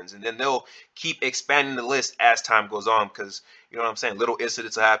away weapons, and then they'll keep expanding the list as time goes on. Because, you know what I'm saying, little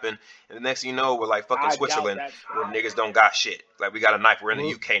incidents will happen, and the next thing you know, we're like fucking Switzerland, where niggas don't got shit. Like, we got a knife. We're in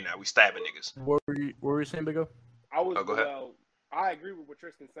the UK now. We stabbing niggas. What were you saying, Big O? Go ahead. I agree with what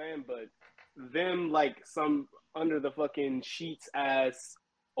Tristan's saying, but them like some under the fucking sheets as,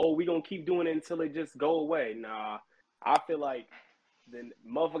 oh, we gonna keep doing it until it just go away. Nah, I feel like the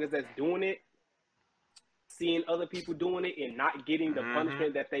motherfuckers that's doing it, seeing other people doing it and not getting the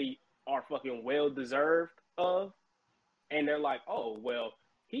punishment that they are fucking well deserved of, and they're like, oh, well,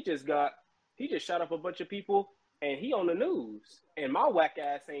 he just shot up a bunch of people and he on the news, and my whack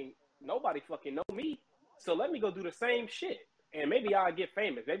ass ain't nobody fucking know me, so let me go do the same shit, and maybe I'll get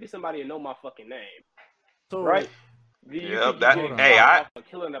famous. Maybe somebody will know my fucking name. So, right?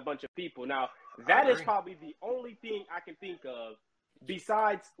 Killing a bunch of people. Now, that is probably the only thing I can think of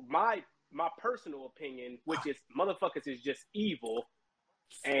besides my personal opinion, which is motherfuckers is just evil,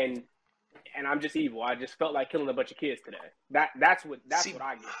 and I'm just evil. I just felt like killing a bunch of kids today. That's what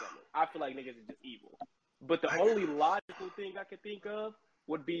I get from it. I feel like niggas is just evil. But the only logical thing I could think of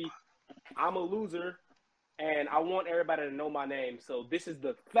would be, I'm a loser and I want everybody to know my name. So this is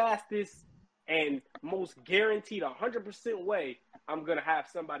the fastest and most guaranteed 100% way I'm gonna have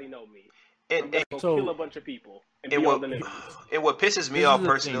somebody know me. I'm gonna go kill a bunch of people and be on the news. And what pisses me off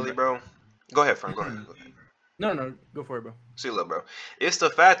personally, bro. Go ahead, Frank. Go ahead. No, go for it, bro. See, look, bro. It's the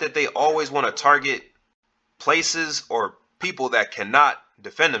fact that they always want to target places or people that cannot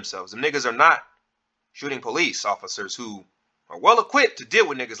defend themselves. Them niggas are not shooting police officers who are well equipped to deal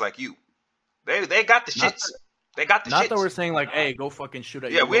with niggas like you. They got the shits. They got the shits. Not that we're saying like, hey, go fucking shoot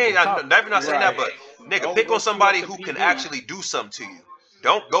at. Yeah, we ain't never not saying that, but nigga, pick on somebody who can actually do something to you.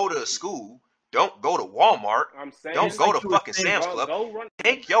 Don't go to school. Don't go to Walmart. Don't go to fucking Sam's Club.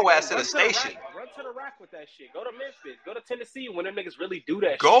 Take your ass to the station. Run to the rack with that shit. Go to Memphis. Go to Tennessee when them niggas really do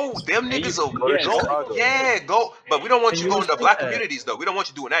that shit. Them niggas will go. Yeah, go. But we don't want you going to black communities, though. We don't want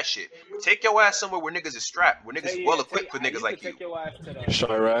you doing that shit. Take your ass somewhere where niggas is strapped, where niggas is well equipped for niggas like you.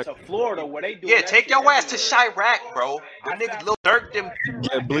 Chirac. To Florida, where they do that take your ass to Chirac, bro. Them niggas, Lil Durk, them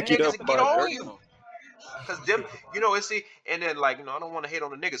niggas get on you. Because them, and then like, I don't want to hate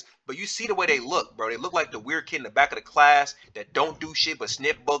on the niggas, but you see the way they look, bro. They look like the weird kid in the back of the class that don't do shit but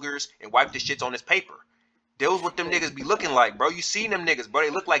snip boogers and wipe the shits on his paper. Those what them niggas be looking like, bro. You seen them niggas, bro.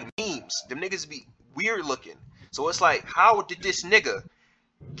 They look like memes. Them niggas be weird looking. So it's like, how did this nigga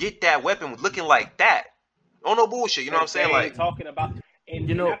get that weapon looking like that? Oh, no bullshit. You know what I'm saying? Like, talking about, and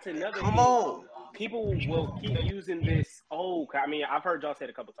that's another come on. People will keep using this. Oh, I mean, I've heard y'all say it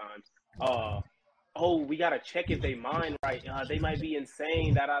a couple times. We gotta check if they mind right. They might be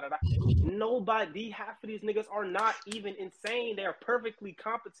insane. Nobody, half of these niggas are not even insane. They're perfectly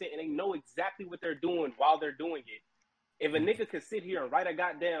competent and they know exactly what they're doing while they're doing it. If a nigga could sit here and write a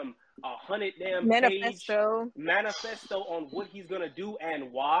goddamn 100 damn page manifesto on what he's gonna do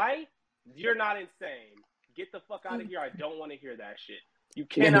and why, you're not insane. Get the fuck out of here. I don't want to hear that shit. You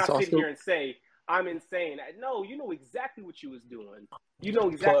cannot sit here and say I'm insane. No, you know exactly what you was doing. You know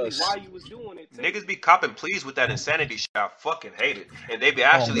exactly why you was doing it, too. Niggas be copping pleas with that insanity shit. I fucking hate it. And they be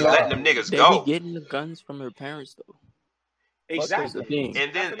actually letting them niggas go. They be getting the guns from their parents, though. Exactly.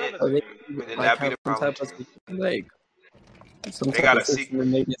 And then that be the problem. They gotta see.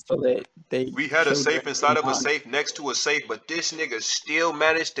 We had a safe inside of a safe next to a safe, but this nigga still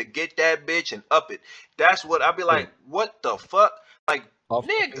managed to get that bitch and up it. That's what I be like. What the fuck, like,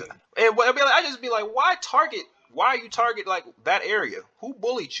 nigga? And I just be like, why are you target like that area? Who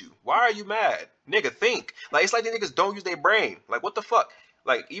bullied you? Why are you mad, nigga? Think like it's like the niggas don't use their brain. Like what the fuck?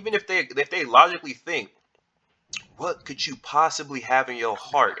 Like even if they logically think, what could you possibly have in your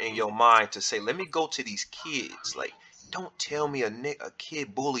heart and your mind to say? Let me go to these kids. Like, don't tell me a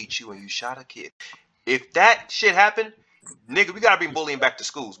kid bullied you and you shot a kid. If that shit happened, nigga, we gotta bring bullying back to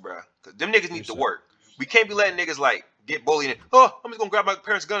schools, bro. Cause them niggas need to work. We can't be letting niggas like get bullied and I'm just gonna grab my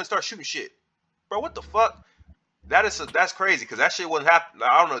parents' gun and start shooting shit, bro. What the fuck? That's crazy because that shit wasn't happening.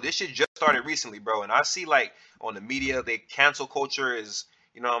 I don't know. This shit just started recently, bro. And I see like on the media, they cancel culture is,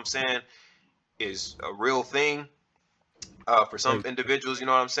 you know what I'm saying, is a real thing for some individuals. You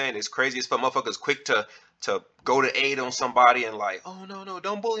know what I'm saying? It's crazy as fuck. Motherfuckers quick to go to aid on somebody and like, oh no,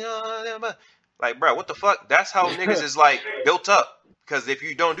 don't bully. Like, bro, what the fuck? That's how niggas is like built up. Because if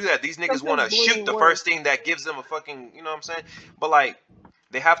you don't do that, these niggas want to shoot the first thing that gives them a fucking, you know what I'm saying? But like,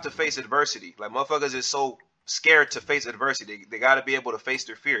 they have to face adversity. Like, motherfuckers is so scared to face adversity. They got to be able to face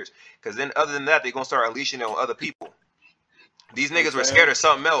their fears. Because then other than that, they're going to start unleashing it on other people. These niggas were scared of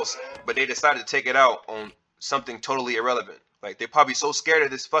something else, but they decided to take it out on something totally irrelevant. Like, they're probably so scared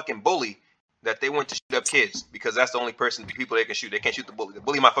of this fucking bully that they went to shoot up kids because that's the only people they can shoot. They can't shoot the bully. The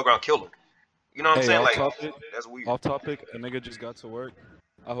bully might fuck around and kill them. You know what I'm saying? Like, that's weird. Off topic, a nigga just got to work.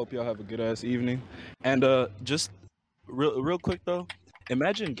 I hope y'all have a good ass evening. And just real quick though,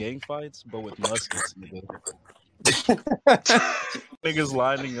 imagine gang fights but with muskets, nigga. Niggas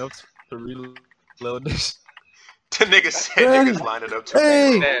lining up to reload this. The nigga said niggas lining up to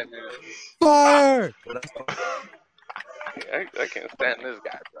reload. Fire! I can't stand this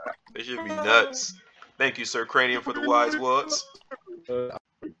guy, bro. They should be nuts. Thank you, Sir Cranium, for the wise words.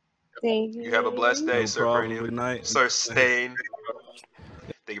 Thank you. You have a blessed day, Sir Cranium. Good night. Sir Stain.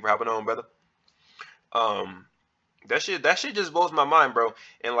 Thank you for hopping on, brother. That shit just blows my mind, bro.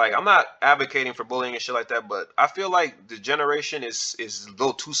 And like, I'm not advocating for bullying and shit like that, but I feel like the generation is a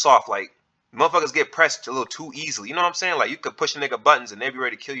little too soft. Like, motherfuckers get pressed a little too easily. You know what I'm saying? Like, you could push a nigga buttons and they be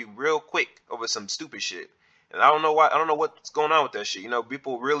ready to kill you real quick over some stupid shit. And I don't know why. I don't know what's going on with that shit. You know,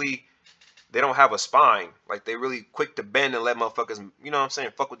 people really, they don't have a spine. Like, they really quick to bend and let motherfuckers, you know what I'm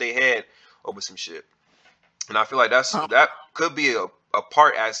saying, fuck with their head over some shit. And I feel like that could be a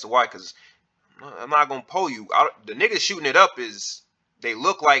part as to why, because I'm not going to pull you. The niggas shooting it up is they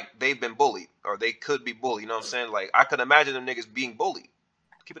look like they've been bullied or they could be bullied. You know what I'm saying? Like I could imagine them niggas being bullied.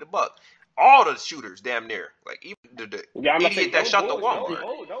 Keep it a buck. All the shooters, damn near, like even the idiot that shot the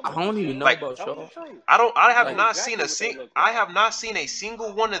Walmart. I don't even know about Shaw. I have not seen a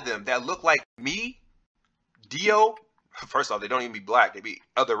single one of them that look like me, Dio. First off, they don't even be black. They be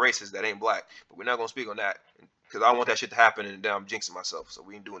other races that ain't black. But we're not gonna speak on that because I don't want that shit to happen, and then I'm jinxing myself. So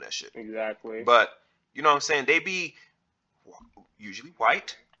we ain't doing that shit. Exactly. But you know what I'm saying? They be usually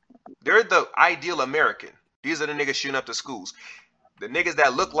white. They're the ideal American. These are the niggas shooting up the schools. The niggas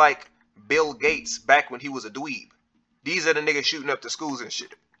that look like Bill Gates back when he was a dweeb. These are the niggas shooting up the schools and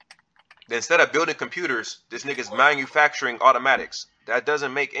shit. Instead of building computers, this nigga's manufacturing automatics. That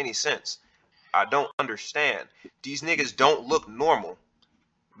doesn't make any sense. I don't understand. These niggas don't look normal.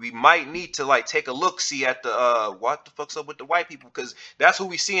 We might need to like take a look-see at the what the fuck's up with the white people, because that's who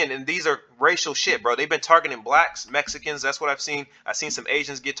we seeing, and these are racial shit, bro. They've been targeting blacks, Mexicans. That's what I've seen. I've seen some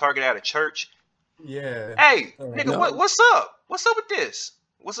Asians get targeted at a church. Yeah. Hey, nigga, what's up? What's up with this?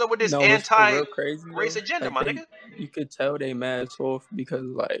 What's up with this anti-race agenda, like my nigga? You could tell they mask off because,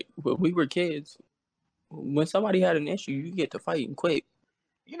 like, when we were kids, when somebody had an issue, you get to fighting quick.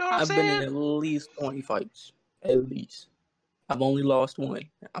 You know what I'm I've saying? been in at least 20 fights. At least. I've only lost one.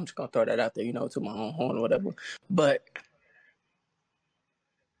 I'm just going to throw that out there, you know, to my own horn or whatever. But,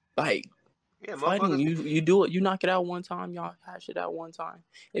 like, fighting, you do it. You knock it out one time, y'all hash it out one time.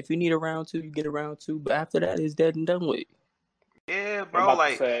 If you need a round two, you get a round two. But after that, it's dead and done with. Yeah, bro,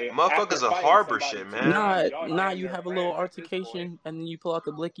 like, motherfuckers are harbor shit, man. Nah, you have a little altercation, and then you pull out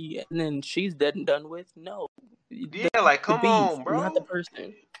the blicky, and then she's dead and done with. No. Yeah, like, come on, bro. Not the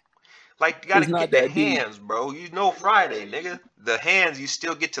person. Like, you gotta get the hands, bro. You know Friday, nigga. The hands, you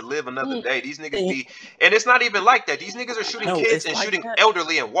still get to live another day. These niggas be... And it's not even like that. These niggas are shooting kids and shooting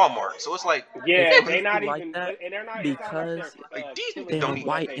elderly in Walmart. So it's like... Yeah, they're not like even... that And they're not because these they're don't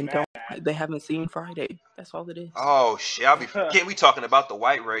white and don't... They haven't seen Friday. That's all it is. Oh, shit. Can't we talking about the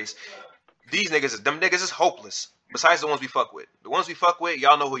white race? These niggas, them niggas is hopeless. Besides the ones we fuck with. The ones we fuck with,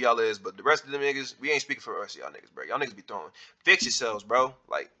 y'all know who y'all is. But the rest of them niggas, we ain't speaking for us, y'all niggas, bro. Y'all niggas be throwing. Fix yourselves, bro.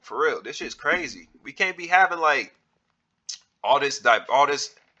 Like, for real. This shit's crazy. We can't be having, like, all this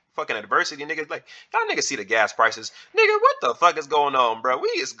fucking adversity, niggas. Like, y'all niggas see the gas prices. Nigga, what the fuck is going on, bro?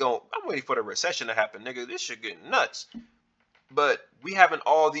 I'm waiting for the recession to happen, nigga. This shit getting nuts. But we having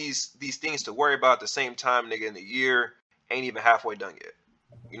all these things to worry about at the same time, nigga, in the year ain't even halfway done yet.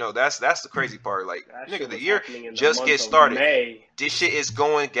 You know, that's the crazy part. Like, nigga, the year just get started. This shit is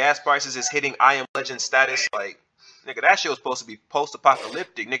going. Gas prices is hitting I Am Legend status. Like, nigga, that shit was supposed to be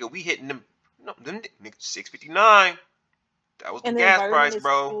post-apocalyptic. Nigga, we hitting them. No, them nigga, 659. That was the gas price,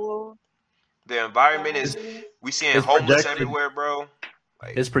 bro. Cool. The environment is. We seeing homeless everywhere, bro.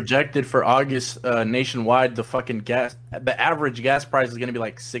 Like, it's projected for August nationwide. The average gas price is gonna be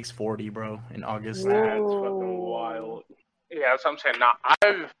like $6.40, bro, in August. That's fucking wild. Yeah, that's what I'm saying. Now,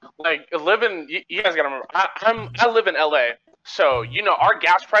 you guys gotta remember, I live in LA, so, you know, our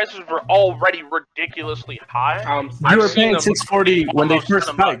gas prices were already ridiculously high. You were paying $6.40 when they first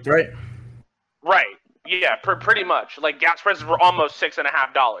spiked, right? Right. Yeah, pretty much. Like, gas prices were almost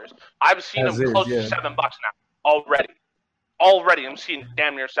 $6.50. I've seen them close to $7 now already. Already, I'm seeing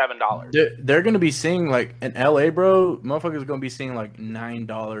damn near $7. They're gonna be seeing, like, in LA, bro. Motherfuckers gonna be seeing like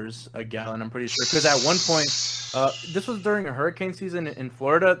 $9 a gallon. I'm pretty sure, because at one point, this was during a hurricane season in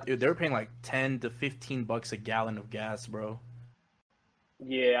Florida. They were paying like $10 to $15 a gallon of gas, bro.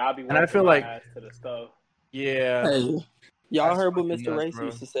 Yeah, I'll be. And I feel like to the stove. Yeah. Hey, y'all heard what Mr. Ray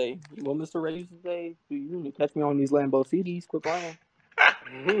used to say. What Mr. Ray used to say? You catch me on these Lambo CDs. Quit playing.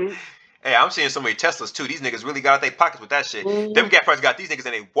 Hey, I'm seeing so many Teslas too. These niggas really got out their pockets with that shit. Them gas prices got these niggas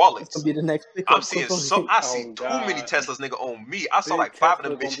in their wallets. It's gonna be the next pickup. I'm seeing I see too many Teslas, nigga, on me. I saw like 5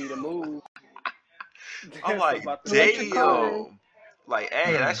 of them bitches. I'm like, damn. Like,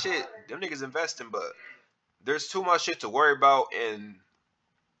 hey, that shit, them niggas investing, but there's too much shit to worry about, and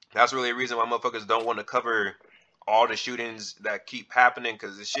that's really a reason why motherfuckers don't want to cover all the shootings that keep happening,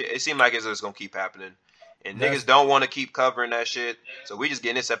 because it seems like it's just gonna keep happening. And niggas don't want to keep covering that shit. So we just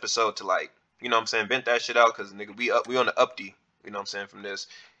getting this episode to, like, you know what I'm saying, vent that shit out, because nigga, we on the upty, you know what I'm saying, from this.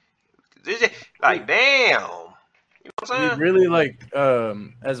 Like, damn. You know what I'm saying? We really,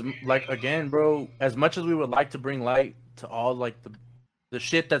 like, again, bro, as much as we would like to bring light to all, like, the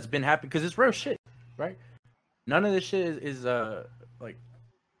shit that's been happening, because it's real shit, right? None of this shit is like,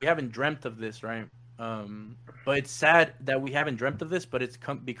 we haven't dreamt of this, right? But it's sad that we haven't dreamt of this, but it's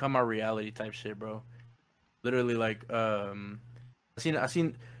become our reality type shit, bro. Literally, like, I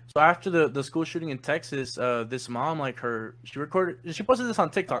seen. So after the school shooting in Texas, this mom, like, she posted this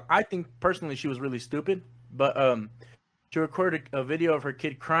on TikTok. I think personally she was really stupid, but She recorded a video of her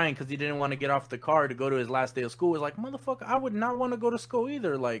kid crying because he didn't want to get off the car to go to his last day of school. It's like, motherfucker, I would not want to go to school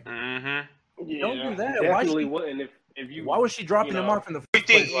either. Like, don't do that. Definitely wouldn't if you. Why was she dropping him off in the first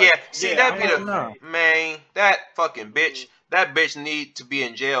place? That'd be the man. That fucking bitch. That bitch need to be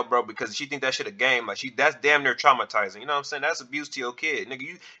in jail, bro, because she think that shit a game. Like that's damn near traumatizing. You know what I'm saying? That's abuse to your kid,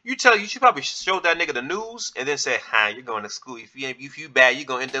 nigga. You should probably show that nigga the news and then say, you're going to school. If you bad, you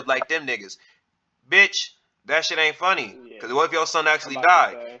gonna end up like them niggas, bitch. That shit ain't funny. Because what if your son actually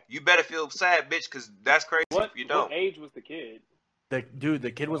died? You better feel sad, bitch, because that's crazy if you don't. What age was the kid?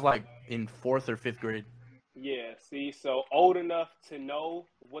 The kid was like in 4th or 5th grade. Yeah, see, so old enough to know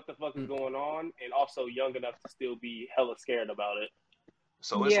what the fuck is going on, and also young enough to still be hella scared about it.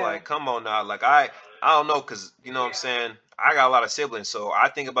 So it's like, come on now. Like, I don't know, because, you know what I'm saying? I got a lot of siblings, so I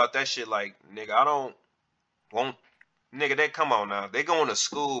think about that shit like, nigga, they come on now. They going to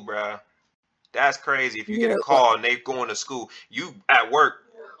school, bruh. That's crazy. If you get a call and they going to school, you at work,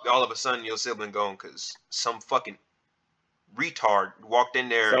 all of a sudden your sibling going because some fucking retard walked in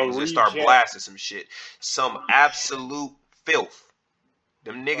there and just start blasting some shit. Some absolute filth.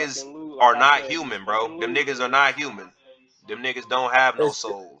 Them niggas are not human, bro. Them niggas are not human. Them niggas don't have no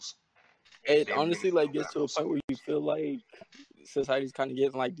souls. It honestly like gets to a point where you feel like society's kind of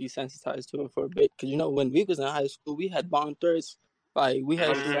getting like desensitized to it for a bit. Because when we was in high school, we had bomb threats. Like, we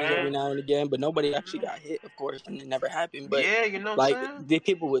had shootings every now and again, but nobody actually got hit, of course, and it never happened. But, you know what I'm saying? The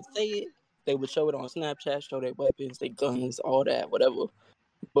people would say it. They would show it on Snapchat, show their weapons, their guns, all that, whatever.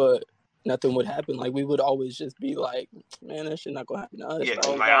 But nothing would happen. Like, we would always just be like, man, that shit not going to happen to us.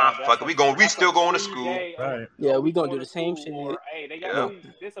 Yeah, fuck it. We still going to school. Right. Yeah, we going to do the same shit. Hey, they got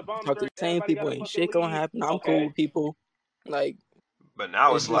talk to the same people. Ain't shit going to happen. I'm cool with people. Like, but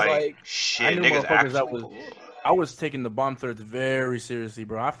now it's like shit, niggas actually. I was taking the bomb threats very seriously,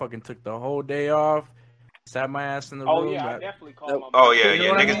 bro. I fucking took the whole day off, sat my ass in the room. Oh yeah, I definitely called my Oh yeah,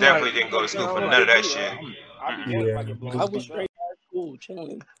 niggas definitely didn't go to school for none of that shit. I was straight out of school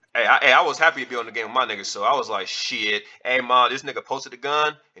chilling. Hey, I was happy to be on the game with my niggas, so I was like, shit. Hey, mom, this nigga posted the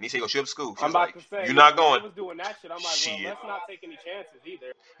gun, and he said he gonna shoot up school. She was like, you're not going. I was doing that shit. I'm like, well, let's not take any chances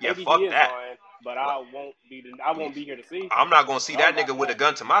either. Yeah, Maybe fuck he is that. lying, but I won't be here to see. I'm not gonna see that nigga with a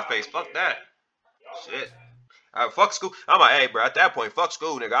gun to my face. Fuck that. Shit. Fuck school. I'm like, hey, bro, at that point, fuck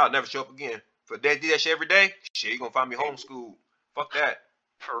school, nigga. I'll never show up again. If they do that shit every day, shit, you gonna find me homeschooled. Fuck that.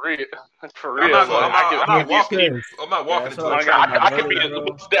 For real. I'm not walking into it.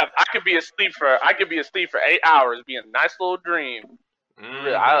 I could be asleep for 8 hours, be a nice little dream.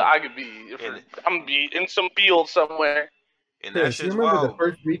 I could be. I'm gonna be in some field somewhere. And that you remember the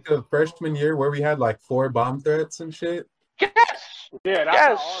first week of freshman year where we had like 4 bomb threats and shit? Yes. Yeah, that's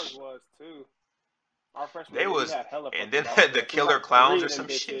how ours was too. Our freshman year, we had hella and then the killer clowns or some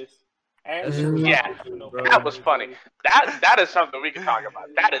shit. Yeah, that was funny. That is something we can talk about.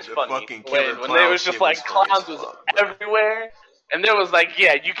 That is funny. When there was just like clowns was everywhere, and there was like,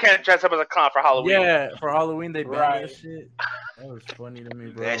 yeah, you can't dress up as a clown for Halloween. Yeah, for Halloween they banned that shit. That was funny to me,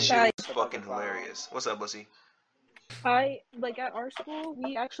 bro. That shit was fucking hilarious. What's up, Bussy? At our school,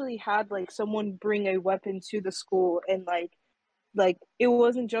 we actually had like someone bring a weapon to the school, and like it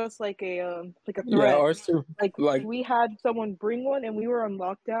wasn't just like a threat. Yeah, ours too. Like we had someone bring one, and we were on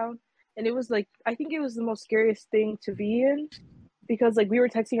lockdown. And it was like, I think it was the most scariest thing to be in, because like we were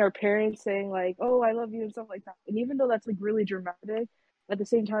texting our parents saying like, oh, I love you and stuff like that. And even though that's like really dramatic, at the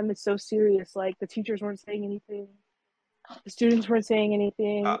same time it's so serious. Like the teachers weren't saying anything, the students weren't saying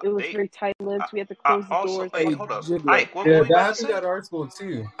anything. It was very tight-lipped. We had to close the doors. Hold up. Yeah, that happened at our school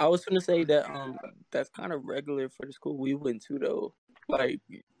too. I was gonna say that that's kind of regular for the school we went to though. Like,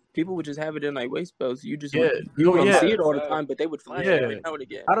 people would just have it in like waist belts. You just wouldn't see it all the time, but they would flash it every now and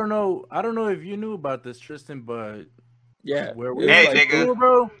again. I don't know if you knew about this, Tristan, but where we nigga, school,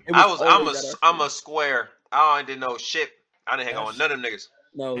 bro, I'm a square. I didn't know shit. I didn't hang out with none of them niggas.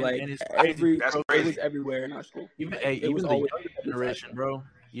 No, that's crazy. It was crazy. everywhere in our school. Even the younger generation, bro.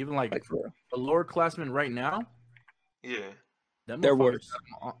 Even like the lower classmen right now. Yeah. They're worse.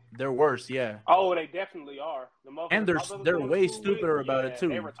 They're worse, yeah. Oh, they definitely are. And they're way stupider about it too.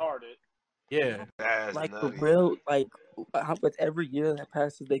 They're retarded. Yeah. Like for real, like with every year that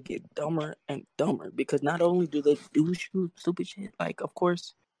passes, they get dumber and dumber, because not only do they do stupid shit, like of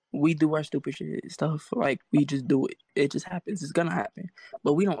course we do our stupid shit stuff, like we just do it. It just happens. It's gonna happen.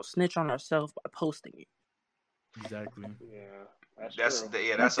 But we don't snitch on ourselves by posting it. Exactly. Yeah.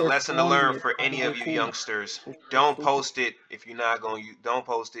 That's a lesson to learn for any of you youngsters. Don't post it if you're not going. Don't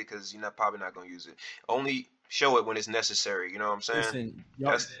post it because you're probably not going to use it. Only show it when it's necessary. You know what I'm saying?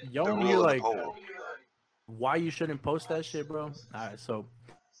 Listen, y'all knew like why you shouldn't post that shit, bro. All right, so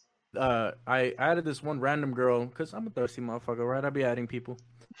I added this one random girl because I'm a thirsty motherfucker, right? I be adding people.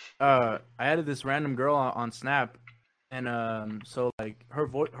 I added this random girl on Snap, and so like her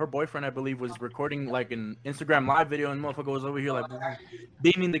boyfriend, I believe, was recording like an Instagram live video, and motherfucker was over here like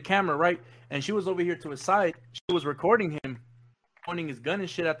beaming the camera, right? And she was over here to his side. She was recording him, pointing his gun and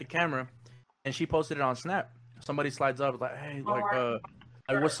shit at the camera, and she posted it on Snap. Somebody slides up like, hey,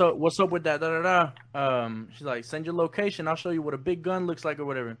 like what's up with that? Da da da. She's like, send your location. I'll show you what a big gun looks like or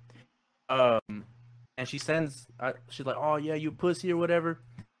whatever. And she sends. She's like, oh yeah, you pussy or whatever.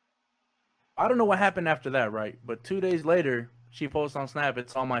 I don't know what happened after that, right? But 2 days later, she posts on Snap,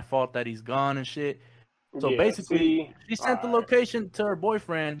 it's all my fault that he's gone and shit. So basically, she sent the location to her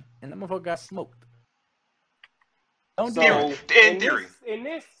boyfriend, and that motherfucker got smoked. Don't do that. In theory. In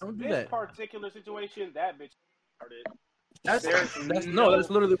this particular situation, that bitch started. That's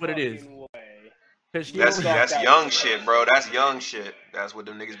literally what it is. That's young shit, bro. That's young shit. That's what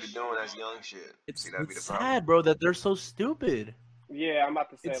them niggas be doing. That's young shit. It's sad, bro, that they're so stupid. Yeah, I'm about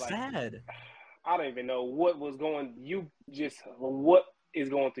to say, it's sad. I don't even know what was going. What is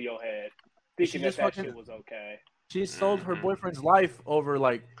going through your head? Thinking that shit was okay. She sold her boyfriend's life over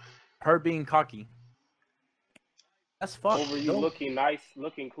like her being cocky. That's fucked. Over you looking nice,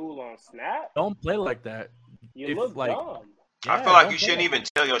 looking cool on Snap. Don't play like that. You look dumb. Yeah, I feel like you shouldn't even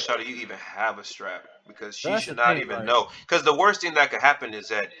tell your shawty you even have a strap because she should not even know. Because the worst thing that could happen is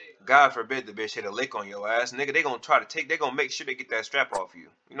that, God forbid, the bitch hit a lick on your ass, nigga. They gonna they gonna make sure they get that strap off you.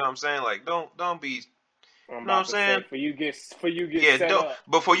 You know what I'm saying? Like, don't be. You know what I'm saying? For you get set up.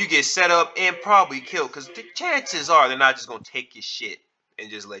 Before you get set up and probably killed, because the chances are they're not just gonna take your shit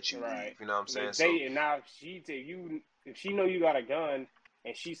and just let you leave. You know what I'm saying? And now if she know you got a gun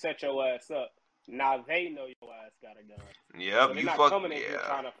and she set your ass up. Now they know your ass got a gun. Yep, so they're not coming in here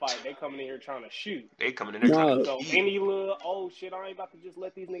trying to fight. They coming in here trying to shoot. They coming in there trying to So any little shit, I ain't about to just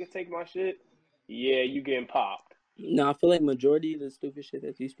let these niggas take my shit. Yeah, you getting popped. No, I feel like majority of the stupid shit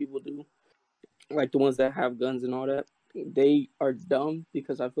that these people do, like the ones that have guns and all that, they are dumb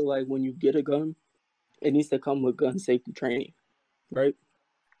because I feel like when you get a gun, it needs to come with gun safety training, right?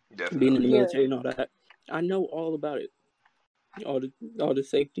 Definitely. Being in the military and all that. I know all about it. All the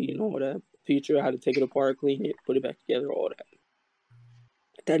safety and all that. Feature, how to take it apart, clean it, put it back together, all that.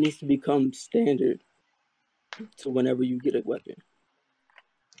 That needs to become standard to whenever you get a weapon.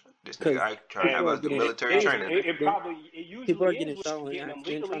 This nigga, I try to have us do military training. People are getting shot on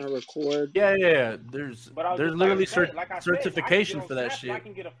accident, trying to record. Yeah. There's literally certification for that shit. I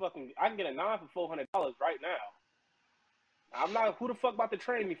can get a 9 for $400 right now. I'm not. Who the fuck about to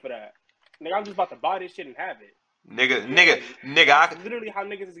train me for that? Nigga, I'm just about to buy this shit and have it. Nigga, That's literally how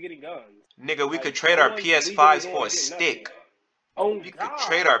niggas is getting guns. Nigga, we could trade our PS5s for a stick. We could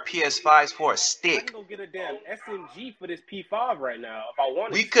trade our PS5s for a stick. I can go get a damn SMG for this P5 right now if I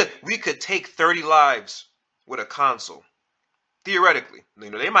wanted. We could take 30 lives with a console. Theoretically,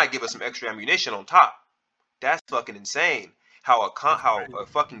 you know, they might give us some extra ammunition on top. That's fucking insane. How a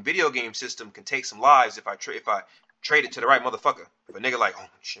fucking video game system can take some lives if I trade it to the right motherfucker. If a nigga like, oh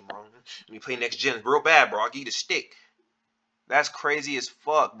shit, bro, let me play next gen real bad, bro. I'll give you the stick. That's crazy as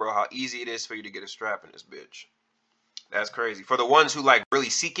fuck, bro. How easy it is for you to get a strap in this bitch. That's crazy. For the ones who like really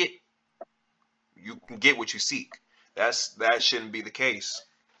seek it, you can get what you seek. That shouldn't be the case.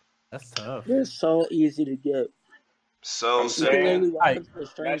 That's tough. It's so easy to get. So this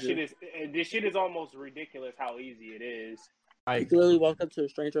shit is almost ridiculous how easy it is. You can literally walk up to a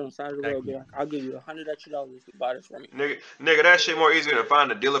stranger on the side of the road and be like, I'll give you $100 extra to buy this from me. Nigga, that shit more easier than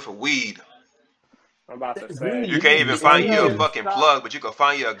find a dealer for weed. I'm about to say. You can't even find you a fucking plug, but you can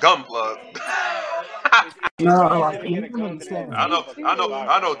find you a gum plug. No, I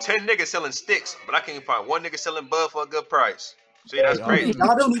know 10 niggas selling sticks, but I can't find one nigga selling bud for a good price. See, that's crazy.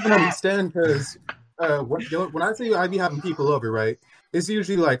 I don't even understand because when I say I be having people over, right? It's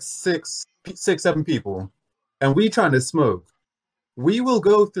usually like six, 7 people, and we trying to smoke. We will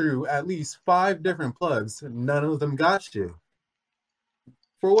go through at least 5 different plugs. None of them got shit.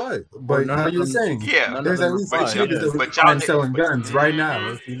 For what? But how you were saying, there's at least 2 niggas that are selling guns right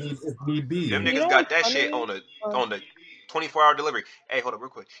now if need be. Them niggas got that shit on the 24-hour delivery. Hey, hold up real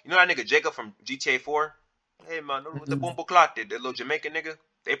quick. You know that nigga Jacob from GTA 4? Hey man, the Bumbo Clock, the little Jamaican nigga.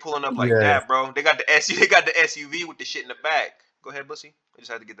 They pulling up like that, bro. They got the SUV with the shit in the back. Go ahead, Bussy. I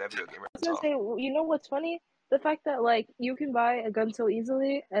just had to get that video game right. I was gonna say, you know what's funny? The fact that like you can buy a gun so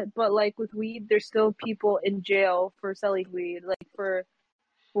easily, but like with weed, there's still people in jail for selling weed, like for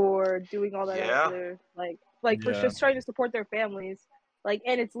doing all that other, like for just trying to support their families, like,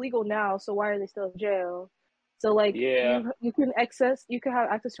 and it's legal now, so why are they still in jail? So like Yeah. you can have access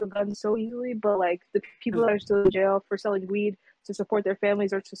to a gun so easily, but like the people that are still in jail for selling weed to support their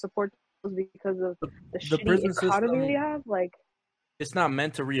families or to support because of the shitty prison economy system, we have, like it's not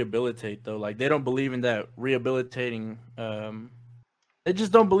meant to rehabilitate though. Like they don't believe in that rehabilitating. They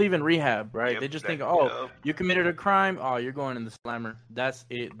just don't believe in rehab, right? They just think, oh, you committed a crime, oh, you're going in the slammer. That's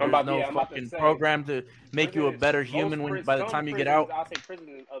it. There's no fucking program to make you a better human by the time you get out. I'll say prisons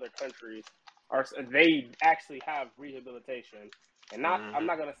in other countries they actually have rehabilitation, and I'm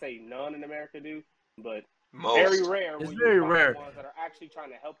not gonna say none in America do, but very rare. It's very rare. Ones that are actually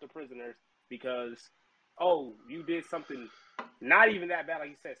trying to help the prisoners because, oh, you did something not even that bad, like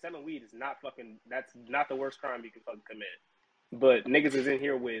you said. Selling weed is that's not the worst crime you can fucking commit. But niggas is in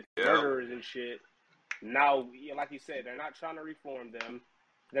here with murderers and shit. Now, like you said, they're not trying to reform them.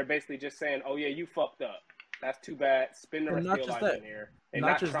 They're basically just saying, "Oh yeah, you fucked up. That's too bad. Spend the rest of your life in here." They're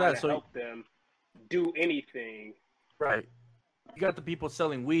not trying to help them do anything. Right. You got the people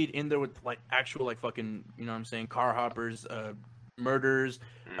selling weed in there with like actual like fucking, you know what I'm saying, car hoppers, murders,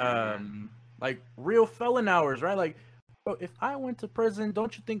 like real felon hours, right? Like, bro, if I went to prison,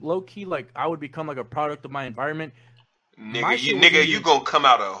 don't you think low key like I would become like a product of my environment? Nigga, you gonna come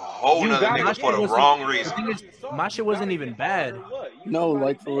out a whole nother nigga for the wrong reason. My shit wasn't even bad. No,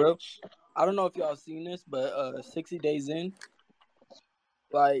 like for real. I don't know if y'all seen this, but 60 days in,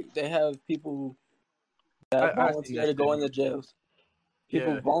 like they have people that volunteer to go in the jails.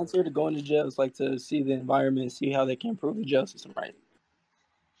 People volunteer to go into jails, like to see the environment, see how they can improve the jail system, right?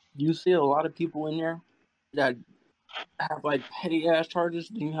 You see a lot of people in there that have like petty ass charges.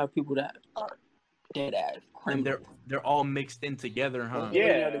 Then you have people that are dead ass criminals. And they're all mixed in together, huh?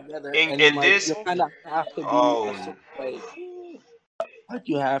 Yeah. And like, this, you kind of have to be a certain way. Like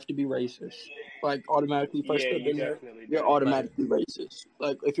you have to be racist. Like automatically first step in there, you're automatically racist.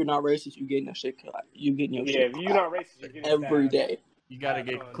 Like if you're not racist, you getting your shit clapped. You getting your shit if you're not racist, you're getting every day. You gotta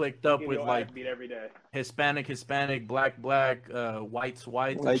get clicked up with like beat every day. Hispanic, black, whites,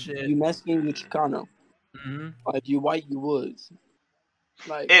 like and shit. You Mexican, you Chicano. Like you white, you woods.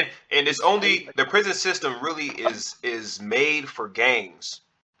 Like and it's only the prison system really is made for gangs,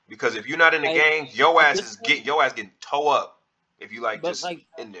 because if you're not in a gang, your ass getting toe up if you like just like,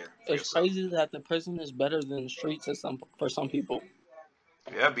 in there. It's crazy that the prison is better than the streets for some people.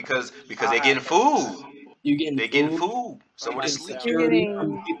 Yeah, because they getting food. Getting food. Somewhere to sleep. Security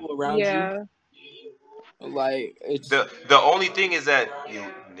from people around you. Like it's the only thing is that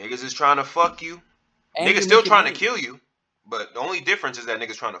niggas is trying to fuck you. Niggas still trying to kill you. But the only difference is that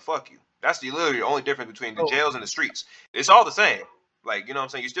niggas trying to fuck you. That's literally the only difference between the jails and the streets. It's all the same. Like, you know what I'm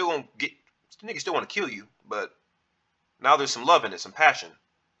saying? You still gonna niggas still want to kill you, but now there's some love in it, some passion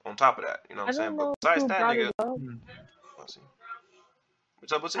on top of that. You know what I'm saying? But besides that, nigga.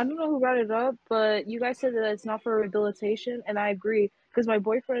 What's up, Bussy? I don't know who brought it up, but you guys said that it's not for rehabilitation, and I agree. Because my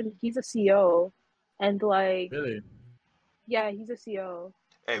boyfriend, he's a CO, and like, really, yeah, he's a CO.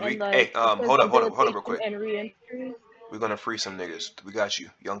 Hey, hold up real quick. And re-entry. We're gonna free some niggas. We got you,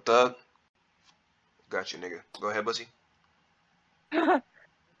 Young Thug. Got you, nigga. Go ahead, Bussy.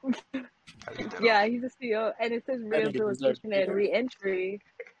 Yeah, he's a CO, and it says rehabilitation and re-entry,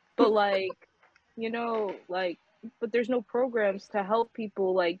 but like, but there's no programs to help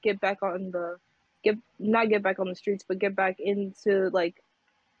people like not get back on the streets, but get back into like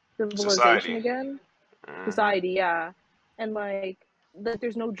civilization again. Society, yeah, and like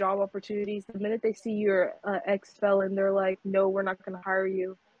there's no job opportunities. The minute they see you're ex-felon, they're like, no, we're not going to hire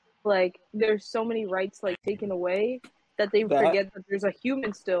you. Like there's so many rights like taken away that they forget that there's a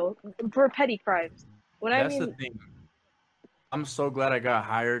human still for petty crimes. That's the thing. I'm so glad I got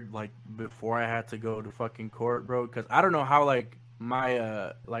hired like before I had to go to fucking court, bro, because I don't know how like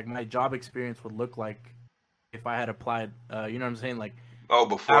my job experience would look like if I had applied, you know what I'm saying, like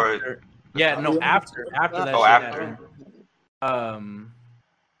before after that after.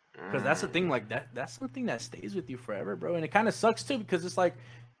 Because that's the thing, like that's something that stays with you forever, bro, and it kind of sucks too, because it's like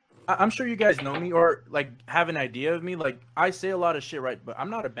I'm sure you guys know me or like have an idea of me. Like I say a lot of shit, right, but I'm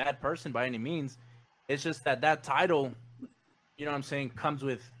not a bad person by any means. It's just that title, you know what I'm saying, comes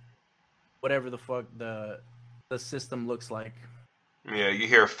with whatever the fuck the system looks like. Yeah, you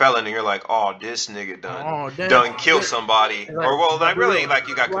hear felon and you're like, oh, this nigga done kill somebody, like, or well, like really, like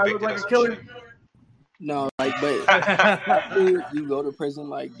you got convicted of some shit. No, like, but after you go to prison,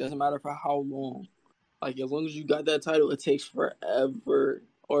 like, doesn't matter for how long. Like, as long as you got that title, it takes forever.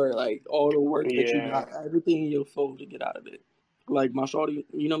 Or, like, all the work that you got, everything in your soul to get out of it. Like, my shorty,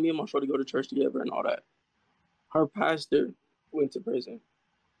 me and my shorty go to church together and all that. Her pastor went to prison.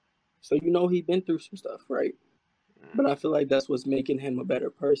 So, he been through some stuff, right? But I feel like that's what's making him a better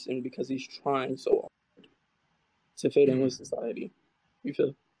person because he's trying so hard. to fit in with society. You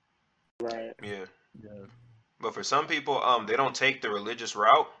feel? Right. Yeah. Yeah. But for some people, they don't take the religious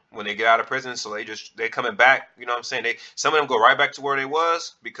route when they get out of prison, so they coming back. You know what I'm saying? Some of them go right back to where they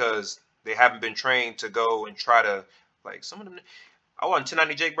was because they haven't been trained to go and try to, like, some of them. I want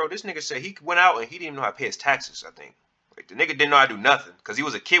 1090 Jake, bro. This nigga said he went out and he didn't even know how to pay his taxes. I think like the nigga didn't know how to do nothing because he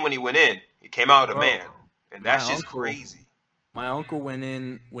was a kid when he went in. He came out a man, and that's just crazy. My uncle went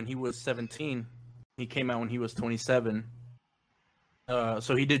in when he was 17. He came out when he was 27.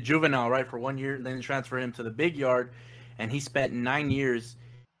 So he did juvenile, right, for 1 year, then transferred him to the big yard, and he spent 9 years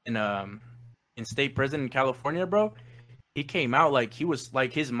in state prison in California, bro. He came out like he was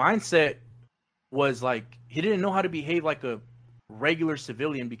like his mindset was like he didn't know how to behave like a regular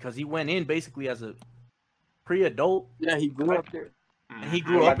civilian because he went in basically as a pre-adult. Yeah, he grew up there. And he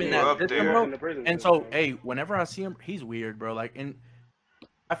grew up in that system, bro. Prison and so, hey, whenever I see him, he's weird, bro. Like, and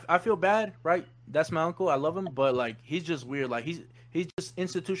I feel bad, right? That's my uncle. I love him, but like, he's just weird. Like, he's just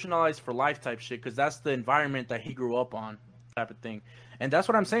institutionalized for life type shit because that's the environment that he grew up on, type of thing. And that's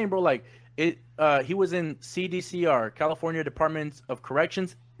what I'm saying, bro. Like, he was in CDCR, California Department of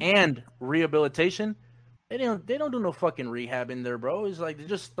Corrections and Rehabilitation. They don't do no fucking rehab in there, bro. It's like they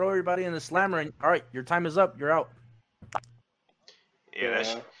just throw everybody in the slammer and all right, your time is up, you're out.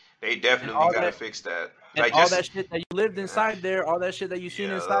 Yeah, they definitely gotta fix that. And like all that shit that you lived inside there, all that shit that you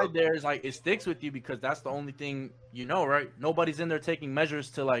seen inside there is like it sticks with you because that's the only thing you know, right? Nobody's in there taking measures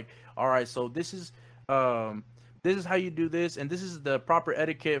to like, all right, so this is how you do this, and this is the proper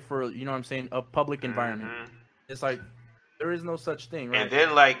etiquette for you know what I'm saying, a public environment. It's like there is no such thing, right? And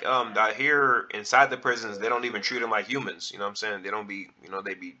then like I hear inside the prisons they don't even treat them like humans. You know what I'm saying? They don't be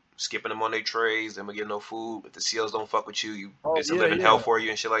they be skipping them on their trays. They don't get no food. If the CLs don't fuck with you, it's a living hell for you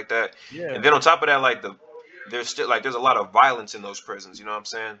and shit like that. Yeah. And then on top of that, like there's still like there's a lot of violence in those prisons. You know what I'm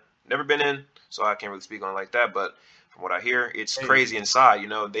saying? Never been in, so I can't really speak on it like that. But from what I hear, it's crazy inside. You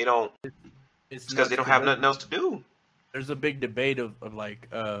know, they don't. It's because they don't have nothing else to do. There's a big debate of like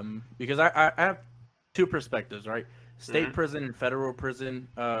because I have two perspectives, right? State prison and federal prison.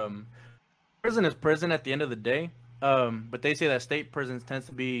 Prison is prison at the end of the day. But they say that state prisons tends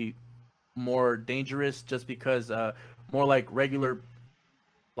to be more dangerous just because more like regular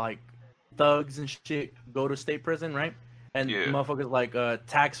like thugs and shit go to state prison, right? And motherfuckers like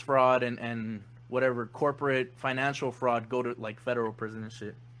tax fraud and whatever corporate financial fraud go to like federal prison and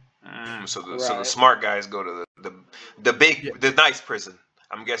shit. So the smart guys go to the nice prison.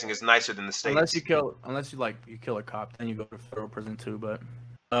 I'm guessing it's nicer than the states. Unless you kill a cop, then you go to federal prison too. But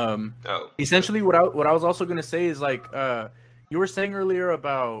essentially, what I was also gonna say is like you were saying earlier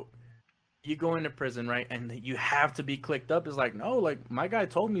about you go into prison, right? And you have to be clicked up. Is like no, like my guy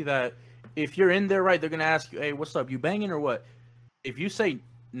told me that if you're in there, right, they're gonna ask you, hey, what's up? You banging or what? If you say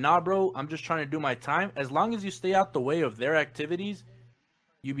nah, bro, I'm just trying to do my time. As long as you stay out the way of their activities,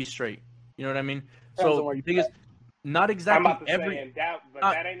 you be straight. You know what I mean? So the thing is, not exactly everyone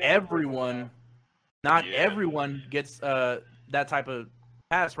gets that type of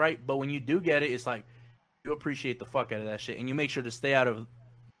pass, right? But when you do get it, it's like you appreciate the fuck out of that shit, and you make sure to stay out of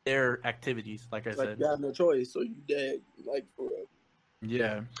their activities. Like I said, you have no choice, so you dead. Like for real.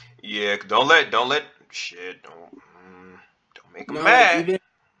 Yeah. Don't let shit. Don't make them mad.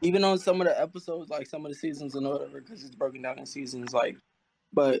 Even on some of the episodes, like some of the seasons and whatever, because it's broken down in seasons, like.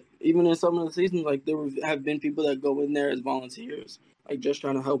 But even in some of the seasons, like there have been people that go in there as volunteers, like just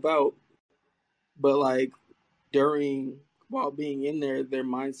trying to help out. But like while being in there, their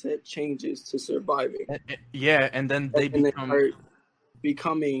mindset changes to surviving. Yeah, and then they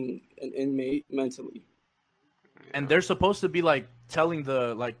becoming an inmate mentally. And they're supposed to be like telling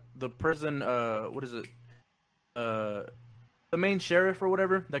the prison, what is it? The main sheriff or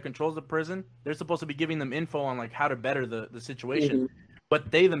whatever that controls the prison. They're supposed to be giving them info on like how to better the situation. Mm-hmm. But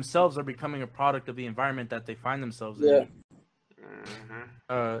they themselves are becoming a product of the environment that they find themselves in. Yeah.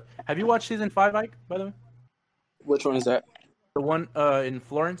 Mm-hmm. Have you watched season 5, Ike, by the way? Which one is that? The one in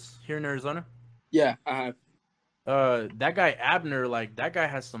Florence, here in Arizona? Yeah, I have. That guy Abner, like that guy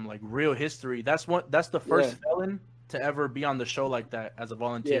has some like real history. That's the first felon to ever be on the show like that as a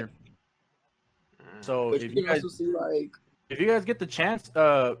volunteer. Yeah. So if you guys get the chance,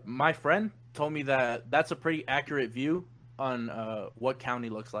 my friend told me that that's a pretty accurate view on what county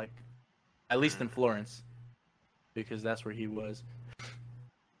looks like, at least in Florence, because that's where he was.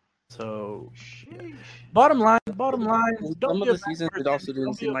 So, bottom line. Some of the seasons it also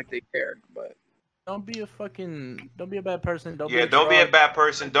didn't seem like they cared, but don't be a bad person. Don't be a bad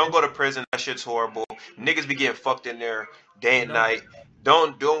person. Don't go to prison. That shit's horrible. Niggas be getting fucked in there day and night.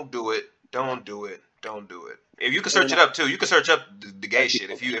 Don't do it. Don't do it. If you can search it up too, you can search up the gay shit.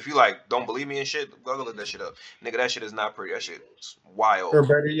 If you like don't believe me and shit, go look that shit up. Nigga, that shit is not pretty. That shit's wild. Or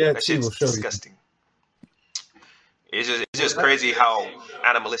better yet, That T will shit's show disgusting. It's just crazy how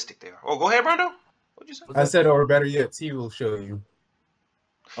animalistic they are. Oh, go ahead, Rondo. What'd you say? I said, or better yet, T will show you.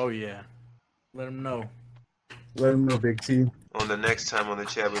 Oh yeah, let him know. Let him know, Big T. On the next time on the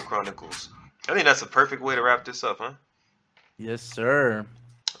Chadwick Chronicles. I think that's a perfect way to wrap this up, huh? Yes, sir.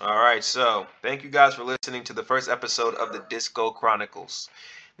 All right, so thank you guys for listening to the first episode of the Disco Chronicles.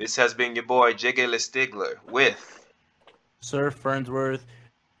 This has been your boy J.K. Lestigler with Sir Fernsworth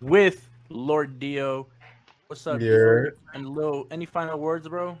with Lord Dio. What's up? Yeah. And any final words,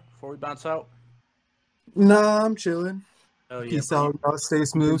 bro, before we bounce out? Nah, I'm chilling. Hell yeah, Peace bro. out, y'all. Stay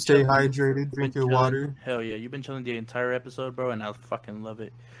smooth, stay hydrated, drink your water. Hell yeah, you've been chilling the entire episode, bro, and I fucking love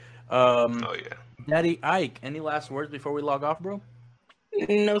it. Oh yeah. Daddy Ike, any last words before we log off, bro?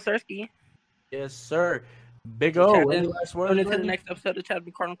 No, sirski. Yes, sir. Big O, any last words? Tune into the next episode of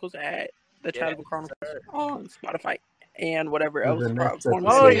Chadwick Chronicles at the Chadwick Chronicles on Spotify and whatever else.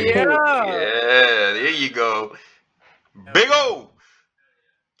 Oh yeah. Yeah, there you go. Big O.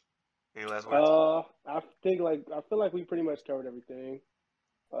 Any last words? I feel like we pretty much covered everything.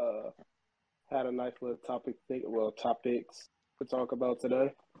 Had a nice little topics to talk about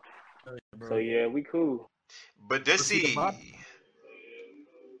today. So yeah, we cool. But Bussy.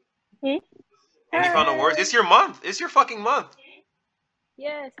 Any final words? It's your month. It's your fucking month.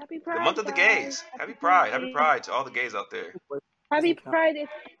 Yes, happy Pride. The month of the gays. Happy Pride. Happy Pride to all the gays out there. Happy Pride. If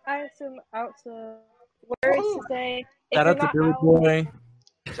I have some words to say. Shout out to Billy Boy.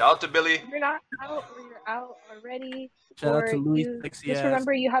 Shout out to Billy. If you're not out or you're out already, shout out to Louis. Just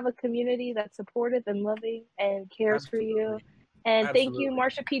remember you have a community that's supportive and loving and cares for you. And thank you,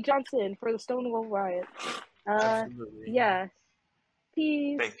 Marsha P. Johnson, for the Stonewall riot. Yeah.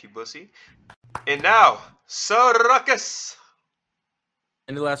 Peace. Thank you, Bussy. And now, Sir Ruckus.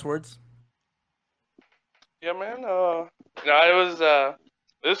 Any last words? Yeah, man. It was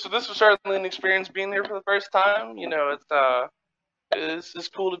this was certainly an experience being here for the first time. You know, it's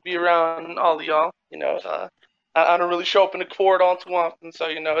cool to be around all of y'all. You know, I don't really show up in the court all too often, so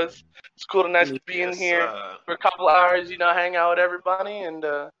you know it's cool and nice to be in here for a couple hours. You know, hang out with everybody and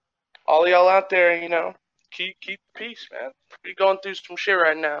all of y'all out there. You know, keep the peace, man. We're going through some shit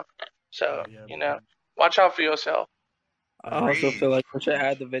right now, so you know, watch out for yourself. I also feel like we should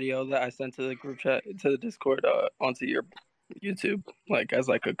add the video that I sent to the group chat, to the Discord, onto your YouTube, like as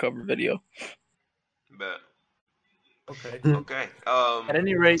like a cover video. Bet. Okay. At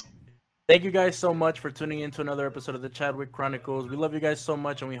any rate, thank you guys so much for tuning in to another episode of the Chadwick Chronicles. We love you guys so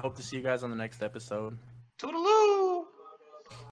much, and we hope to see you guys on the next episode.